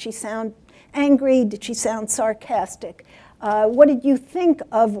sound? Did she sound angry? Did she sound sarcastic? What did you think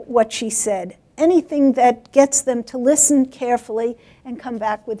of what she said? Anything that gets them to listen carefully and come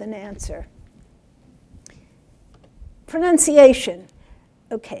back with an answer. Pronunciation.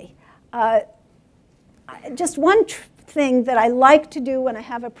 Okay. Just one thing that I like to do when I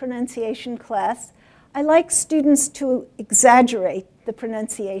have a pronunciation class, I like students to exaggerate the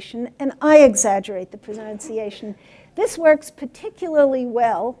pronunciation, and I exaggerate the pronunciation. This works particularly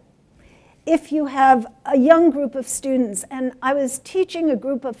well if you have a young group of students. And I was teaching a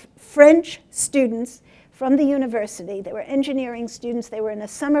group of French students from the university. They were engineering students. They were in a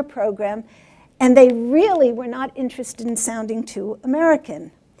summer program. And they really were not interested in sounding too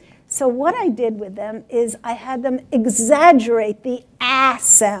American. So what I did with them is I had them exaggerate the ah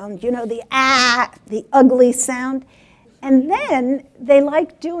sound, you know, the ah, the ugly sound. And then they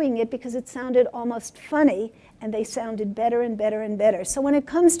liked doing it because it sounded almost funny, and they sounded better and better and better. So when it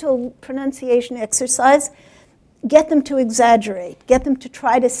comes to a pronunciation exercise, get them to exaggerate. Get them to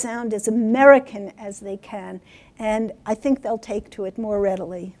try to sound as American as they can. And I think they'll take to it more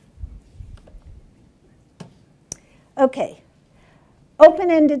readily. Okay.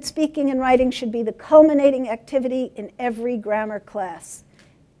 Open-ended speaking and writing should be the culminating activity in every grammar class.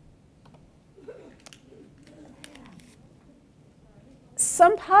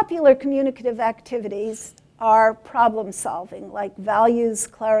 Some popular communicative activities are problem solving, like values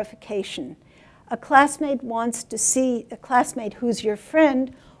clarification. A classmate who's your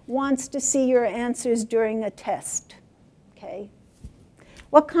friend wants to see your answers during a test. Okay?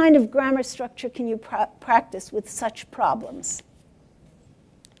 What kind of grammar structure can you practice with such problems?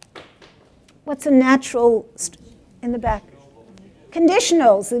 What's a natural in the back?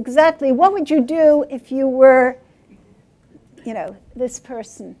 Conditionals, exactly. What would you do if you were, you know, this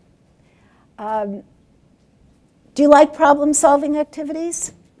person? Do you like problem-solving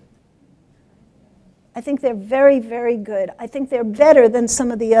activities? I think they're very, very good. I think they're better than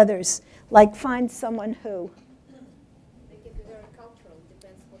some of the others, like Find Someone Who. They can be very cultural,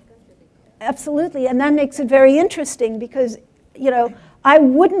 depends what country they come from. Absolutely, and that makes it very interesting because, you know, I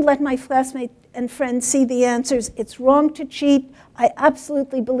wouldn't let my classmate and friends see the answers. It's wrong to cheat. I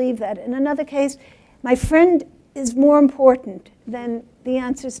absolutely believe that. In another case, my friend is more important than the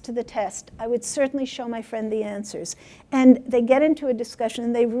answers to the test. I would certainly show my friend the answers. And they get into a discussion,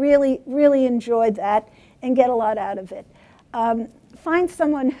 and they really, really enjoy that and get a lot out of it. Find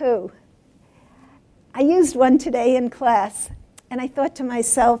Someone Who. I used one today in class, and I thought to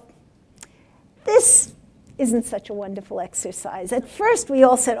myself, this isn't such a wonderful exercise. At first, we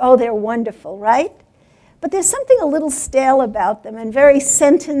all said, oh, they're wonderful, right? But there's something a little stale about them, and very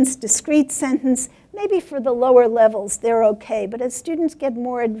sentence, discrete sentence. Maybe for the lower levels, they're okay. But as students get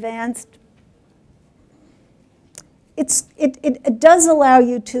more advanced, it does allow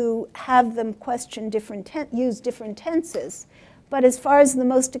you to have them question use different tenses. But as far as the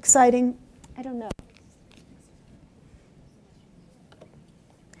most exciting, I don't know.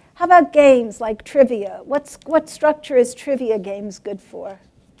 How about games like trivia? What structure is trivia games good for?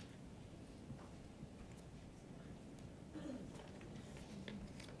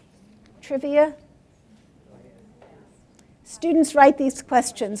 Trivia? Students write these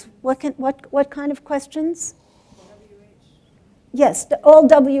questions. What kind of questions? Yes, all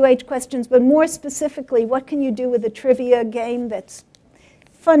WH questions, but more specifically, what can you do with a trivia game that's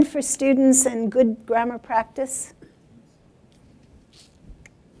fun for students and good grammar practice?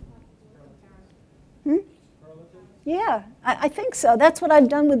 Yeah, I think so. That's what I've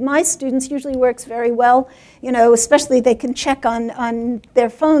done with my students. Usually works very well. You know, especially they can check on their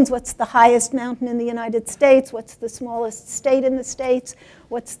phones what's the highest mountain in the United States, what's the smallest state in the States,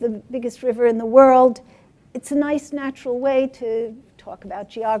 what's the biggest river in the world. It's a nice natural way to talk about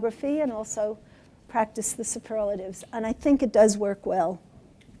geography and also practice the superlatives. And I think it does work well.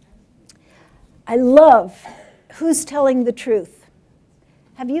 I love Who's Telling the Truth.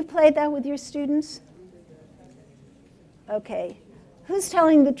 Have you played that with your students? Okay. Who's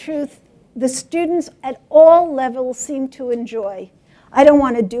Telling the Truth? The students at all levels seem to enjoy. I don't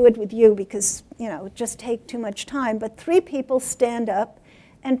want to do it with you because, you know, it just take too much time. But 3 people stand up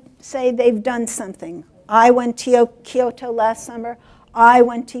and say they've done something. I went to Kyoto last summer. I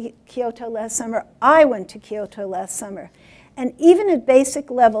went to Kyoto last summer. I went to Kyoto last summer. And even at basic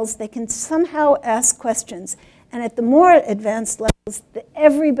levels, they can somehow ask questions. And at the more advanced levels,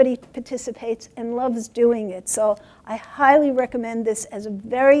 everybody participates and loves doing it. So I highly recommend this as a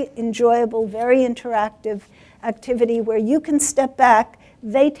very enjoyable, very interactive activity where you can step back,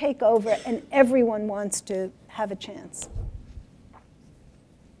 they take over, and everyone wants to have a chance.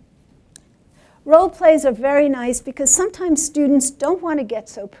 Role plays are very nice because sometimes students don't want to get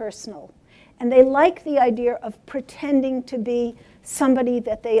so personal. And they like the idea of pretending to be somebody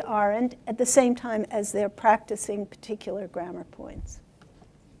that they aren't at the same time as they're practicing particular grammar points.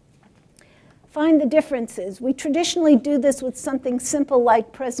 Find the differences. We traditionally do this with something simple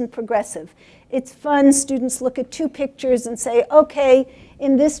like present progressive. It's fun. Students look at 2 pictures and say, okay,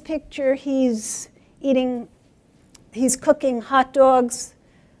 in this picture he's cooking hot dogs,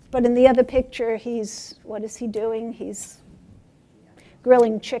 but in the other picture what is he doing? He's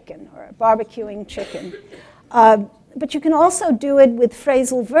grilling chicken or barbecuing chicken. But you can also do it with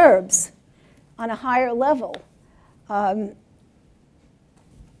phrasal verbs on a higher level.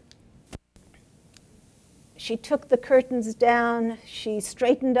 She took the curtains down. She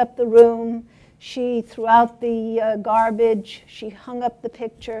straightened up the room. She threw out the garbage. She hung up the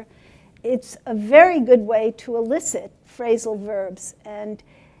picture. It's a very good way to elicit phrasal verbs. And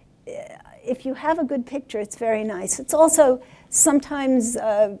if you have a good picture, it's very nice. It's also sometimes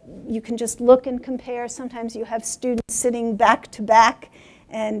you can just look and compare. Sometimes you have students sitting back to back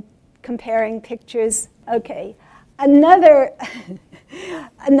and comparing pictures. Okay, another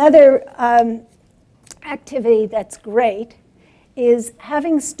activity that's great is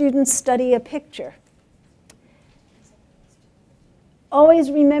having students study a picture.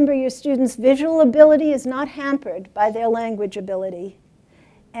 Always remember your students' visual ability is not hampered by their language ability.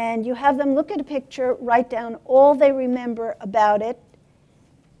 And you have them look at a picture, write down all they remember about it,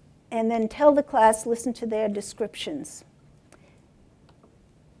 and then tell the class, listen to their descriptions.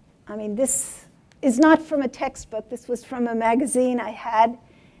 I mean, this is not from a textbook. This was from a magazine I had.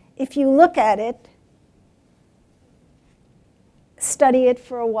 If you look at it, study it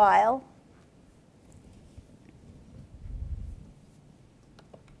for a while,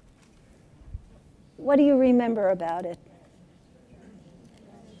 what do you remember about it?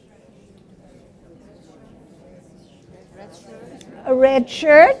 A red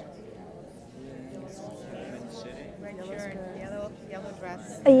shirt.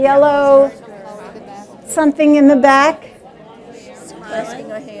 a yellow something in the back. Clasping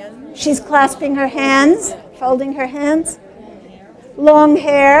her hand. She's clasping her hands, folding her hands. Long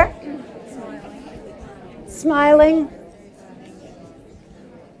hair. Smiling.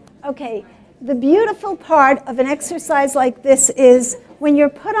 Okay, the beautiful part of an exercise like this is when you're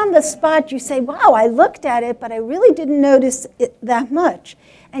put on the spot, you say, wow, I looked at it, but I really didn't notice it that much.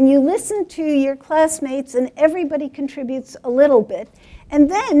 And you listen to your classmates, and everybody contributes a little bit. And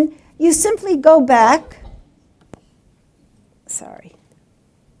then you simply go back. Sorry.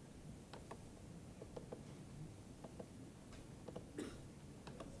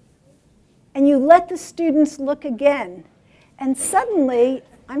 And you let the students look again. And suddenly,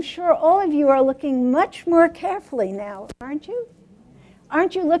 I'm sure all of you are looking much more carefully now, aren't you?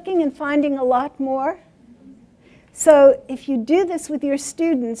 Aren't you looking and finding a lot more? So if you do this with your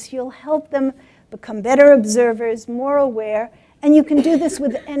students, you'll help them become better observers, more aware, and you can do this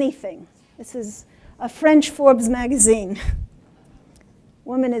with anything. This is a French Forbes magazine.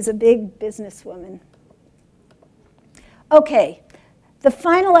 Woman is a big businesswoman. Okay, the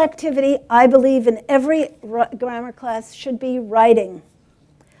final activity, I believe, in every grammar class should be writing.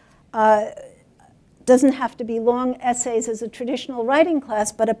 Doesn't have to be long essays as a traditional writing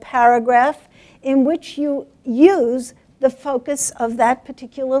class, but a paragraph in which you use the focus of that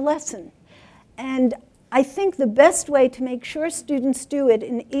particular lesson. And I think the best way to make sure students do it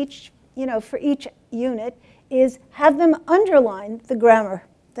in each, for each unit is have them underline the grammar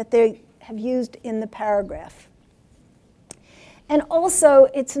that they have used in the paragraph. And also,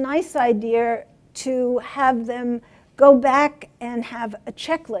 it's a nice idea to have them go back and have a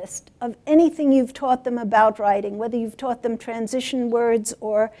checklist of anything you've taught them about writing, whether you've taught them transition words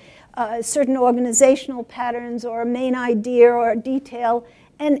or certain organizational patterns or a main idea or a detail.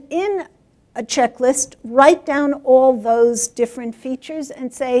 And in a checklist, write down all those different features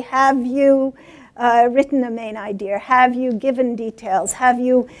and say, have you written a main idea? Have you given details? Have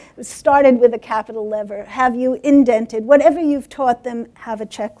you started with a capital letter? Have you indented? Whatever you've taught them, have a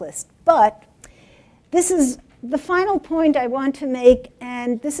checklist. But this is the final point I want to make,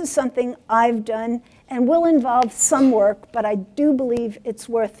 and this is something I've done and will involve some work, but I do believe it's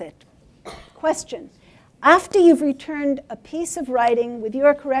worth it. Question. After you've returned a piece of writing with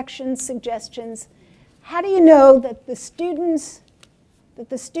your corrections, suggestions, how do you know that the student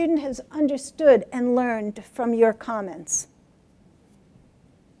has understood and learned from your comments?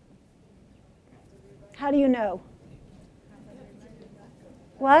 How do you know?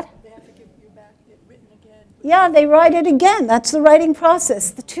 What? Yeah, they write it again. That's the writing process.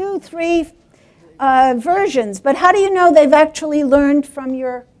 The 2, 3 versions. But how do you know they've actually learned from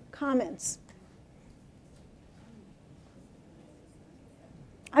your comments?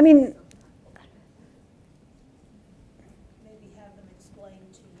 I mean, Maybe have them explain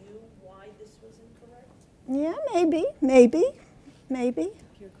to you why this was incorrect? yeah, maybe.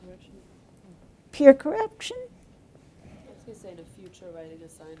 Peer correction. Peer correction? I was going to say in a future writing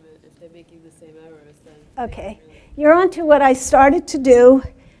assignment, if they're making the same errors, then... Okay. You're on to what I started to do,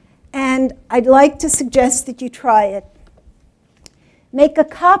 and I'd like to suggest that you try it. Make a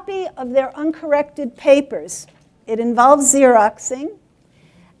copy of their uncorrected papers. It involves Xeroxing.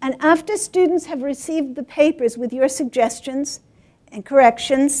 And after students have received the papers with your suggestions and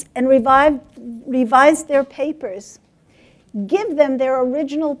corrections and revised their papers, give them their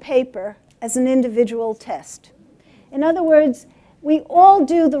original paper as an individual test. In other words, we all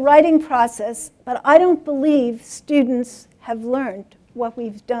do the writing process, but I don't believe students have learned what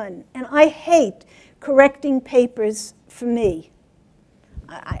we've done. And I hate correcting papers for me.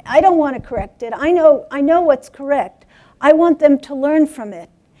 I don't want to correct it. I know what's correct. I want them to learn from it.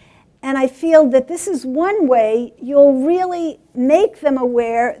 And I feel that this is one way you'll really make them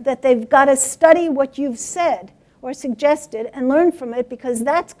aware that they've got to study what you've said or suggested and learn from it, because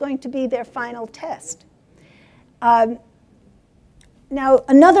that's going to be their final test. Now,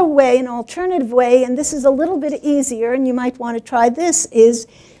 another way, an alternative way, and this is a little bit easier, and you might want to try this, is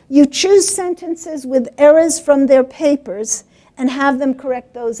you choose sentences with errors from their papers and have them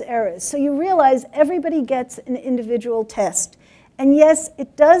correct those errors. So you realize everybody gets an individual test. And yes,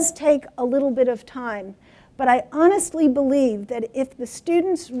 it does take a little bit of time, but I honestly believe that if the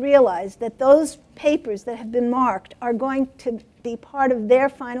students realize that those papers that have been marked are going to be part of their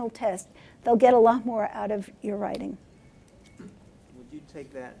final test, they'll get a lot more out of your writing. Would you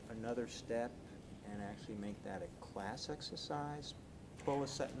take that another step and actually make that a class exercise? Pull a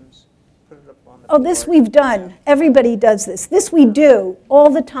sentence, put it up on the Oh, this board? we've done. Everybody does this. This we do all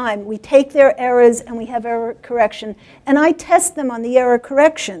the time. We take their errors and we have error correction. And I test them on the error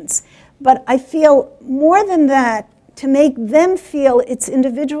corrections. But I feel more than that, to make them feel it's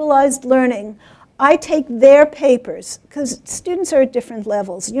individualized learning, I take their papers, because students are at different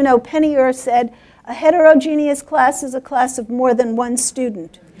levels. You know, Penny Ur said, a heterogeneous class is a class of more than one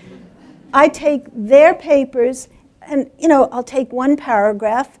student. I take their papers, and, you know, I'll take one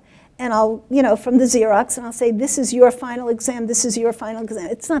paragraph, and I'll, you know, from the Xerox, and I'll say, this is your final exam, this is your final exam.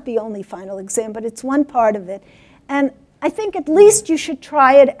 It's not the only final exam, but it's one part of it. And I think at least you should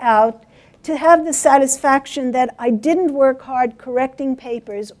try it out to have the satisfaction that I didn't work hard correcting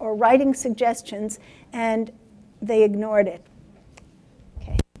papers or writing suggestions, and they ignored it.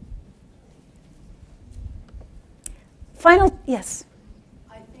 Okay. Final, yes?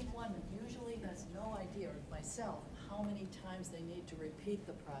 I think one usually has no idea, myself, how many times they need to repeat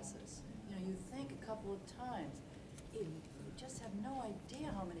the process. You know, you think a couple of times, you just have no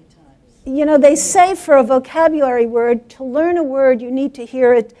idea how many times. You know, they say for a vocabulary word, to learn a word, you need to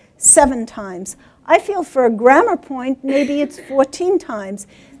hear it 7 times. I feel for a grammar point, maybe it's 14 times.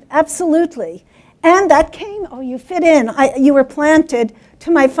 Absolutely. And that came, oh, you fit in. You were planted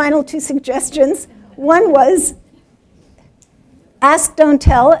to my final 2 suggestions. One was ask, don't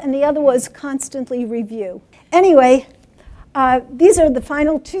tell, and the other was constantly review. Anyway, these are the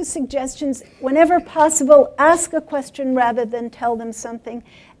final 2 suggestions. Whenever possible, ask a question rather than tell them something.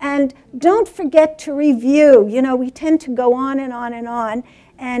 And don't forget to review. You know, we tend to go on and on and on,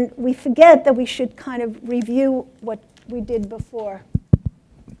 and we forget that we should kind of review what we did before.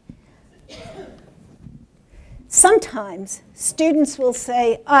 Sometimes students will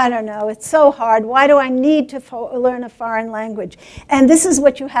say, I don't know, it's so hard. Why do I need to learn a foreign language? And this is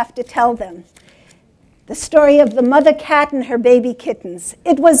what you have to tell them. The story of the mother cat and her baby kittens.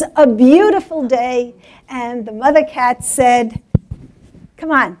 It was a beautiful day, and the mother cat said, come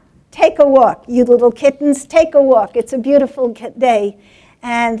on, take a walk, you little kittens, take a walk. It's a beautiful day.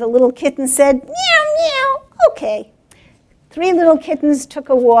 And the little kitten said, meow, meow, okay. 3 little kittens took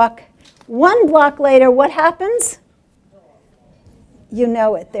a walk. 1 block later, what happens? You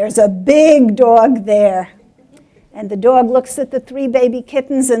know it. There's a big dog there. And the dog looks at the 3 baby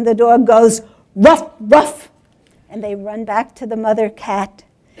kittens, and the dog goes, ruff, ruff. And they run back to the mother cat.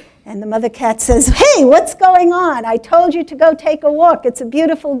 And the mother cat says, hey, what's going on? I told you to go take a walk. It's a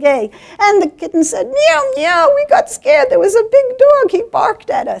beautiful day. And the kitten said, meow, meow, we got scared. There was a big dog. He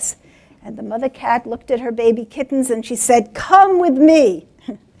barked at us. And the mother cat looked at her baby kittens, and she said, come with me.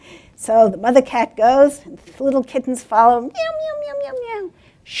 So the mother cat goes, and the little kittens follow, meow, meow, meow, meow, meow.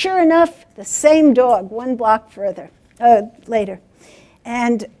 Sure enough, the same dog, 1 block later.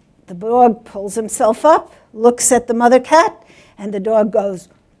 And the dog pulls himself up, looks at the mother cat, and the dog goes,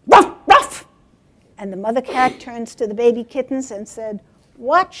 ruff, ruff. And the mother cat turns to the baby kittens and said,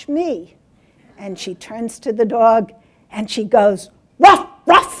 watch me. And she turns to the dog, and she goes, ruff,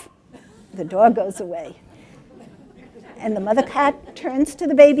 ruff. The dog goes away. And the mother cat turns to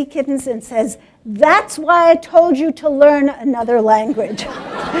the baby kittens and says, that's why I told you to learn another language.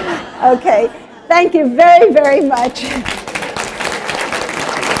 Okay, thank you very, very much.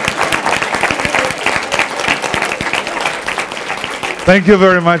 Thank you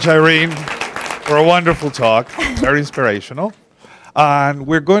very much, Irene, for a wonderful talk, very inspirational. And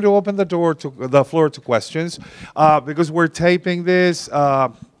we're going to open the floor to questions. Because we're taping this,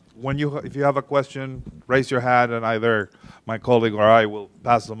 if you have a question, raise your hand, and either my colleague or I will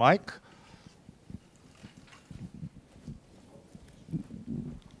pass the mic.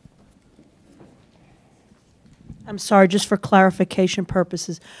 I'm sorry, just for clarification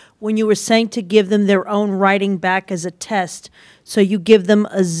purposes. When you were saying to give them their own writing back as a test, so you give them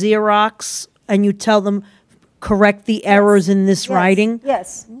a Xerox and you tell them, correct the errors in this writing?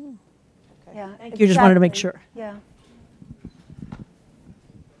 Yes. Okay. Yeah, Thank you. Just wanted to make sure. Yeah.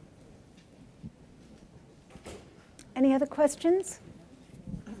 Any other questions?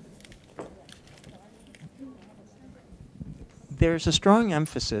 There's a strong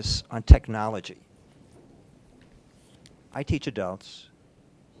emphasis on technology. I teach adults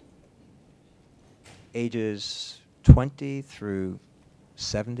ages 20 through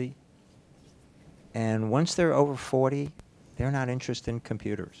 70, and once they're over 40, they're not interested in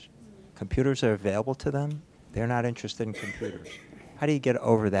computers. Computers are available to them. They're not interested in computers. How do you get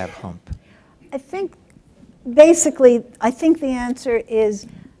over that hump? I think basically, I think the answer is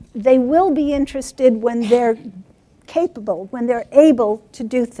they will be interested when they're capable, when they're able to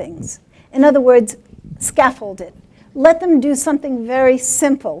do things. In other words, scaffold it. Let them do something very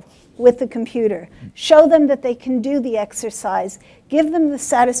simple with the computer. Show them that they can do the exercise. Give them the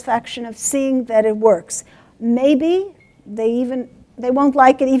satisfaction of seeing that it works. Maybe they won't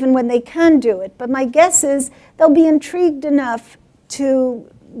like it even when they can do it, but my guess is they'll be intrigued enough to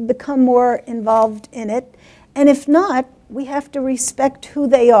become more involved in it. And if not, we have to respect who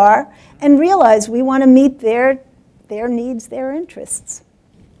they are and realize we want to meet their needs, their interests.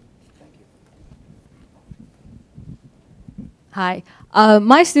 Hi.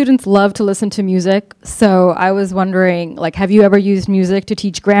 My students love to listen to music, so I was wondering, like, have you ever used music to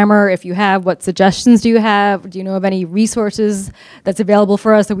teach grammar? If you have, what suggestions do you have? Do you know of any resources that's available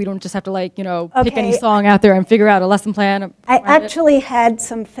for us so we don't just have to, like, you know, pick any song out there and figure out a lesson plan? I actually had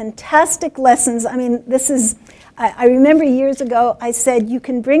some fantastic lessons. I mean, this is, I remember years ago I said, you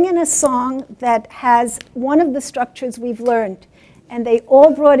can bring in a song that has one of the structures we've learned. And they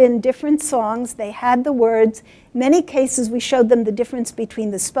all brought in different songs. They had the words. Many cases we showed them the difference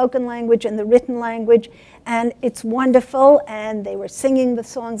between the spoken language and the written language. And it's wonderful. And they were singing the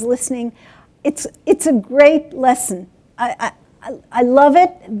songs, listening. It's a great lesson. I love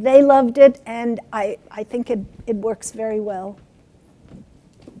it. They loved it. And I think it works very well.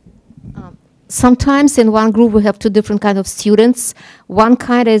 Sometimes in one group we have two different kinds of students. One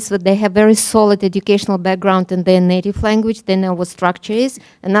kind is that they have very solid educational background in their native language, they know what structure is.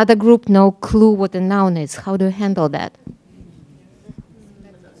 Another group, no clue what a noun is. How do you handle that?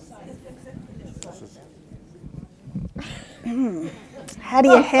 How do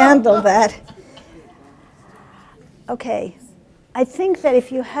you handle that? Okay, I think that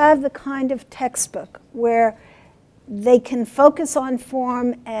if you have the kind of textbook where they can focus on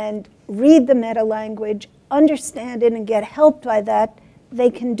form and read the meta-language, understand it, and get helped by that, they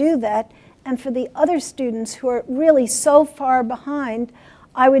can do that. And for the other students who are really so far behind,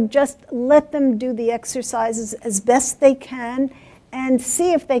 I would just let them do the exercises as best they can and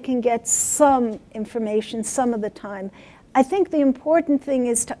see if they can get some information some of the time. I think the important thing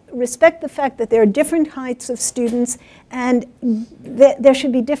is to respect the fact that there are different heights of students and there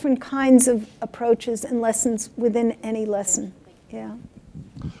should be different kinds of approaches and lessons within any lesson. Yeah.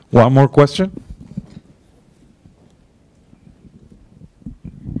 One more question?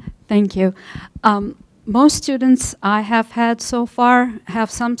 Thank you. Most students I have had so far have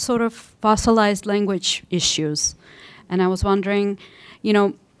some sort of fossilized language issues. And I was wondering, you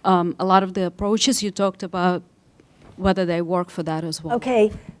know, a lot of the approaches you talked about, whether they work for that as well.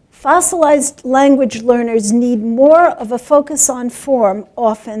 Okay. Fossilized language learners need more of a focus on form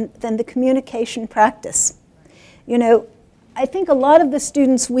often than the communication practice. You know, I think a lot of the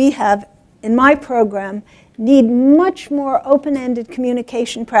students we have in my program need much more open-ended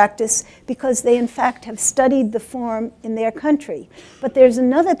communication practice because they in fact have studied the form in their country. But there's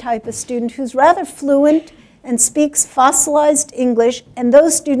another type of student who's rather fluent and speaks fossilized English, and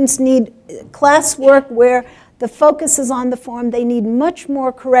those students need classwork where the focus is on the form. They need much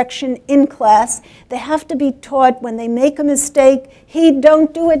more correction in class. They have to be taught when they make a mistake, he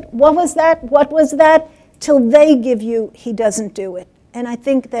don't do it, what was that, what was that, till they give you he doesn't do it. And I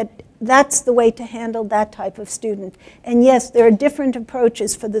think that that's the way to handle that type of student. And yes, there are different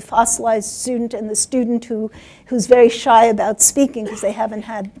approaches for the fossilized student and the student who's very shy about speaking because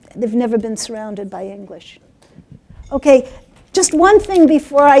they've never been surrounded by English. Okay. Just one thing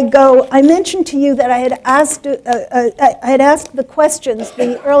before I go. I mentioned to you that I had asked the questions,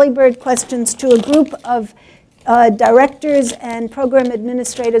 the early bird questions, to a group of directors and program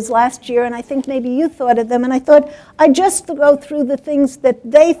administrators last year, and I think maybe you thought of them, and I thought I'd just go through the things that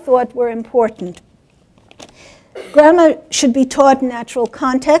they thought were important. Grammar should be taught in natural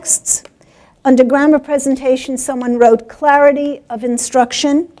contexts. Under grammar presentation, someone wrote clarity of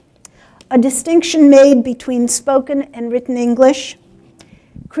instruction, a distinction made between spoken and written English,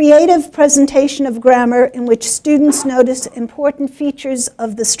 creative presentation of grammar in which students notice important features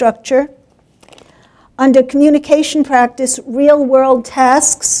of the structure, under communication practice, real-world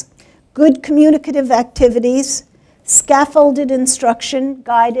tasks, good communicative activities, scaffolded instruction,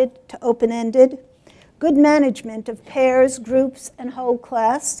 guided to open-ended, good management of pairs, groups, and whole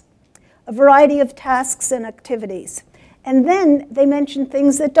class, a variety of tasks and activities. And then they mentioned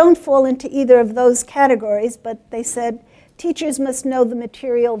things that don't fall into either of those categories, but they said teachers must know the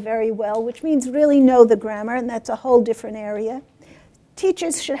material very well, which means really know the grammar, and that's a whole different area.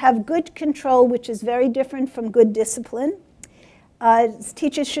 Teachers should have good control, which is very different from good discipline.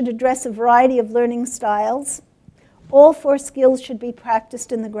 Teachers should address a variety of learning styles. All 4 skills should be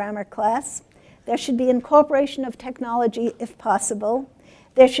practiced in the grammar class. There should be incorporation of technology if possible.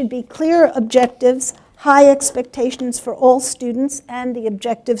 There should be clear objectives, high expectations for all students, and the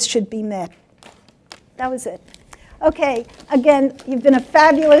objectives should be met. That was it. Okay, again, you've been a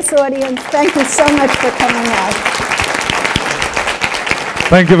fabulous audience. Thank you so much for coming out.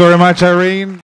 Thank you very much, Irene.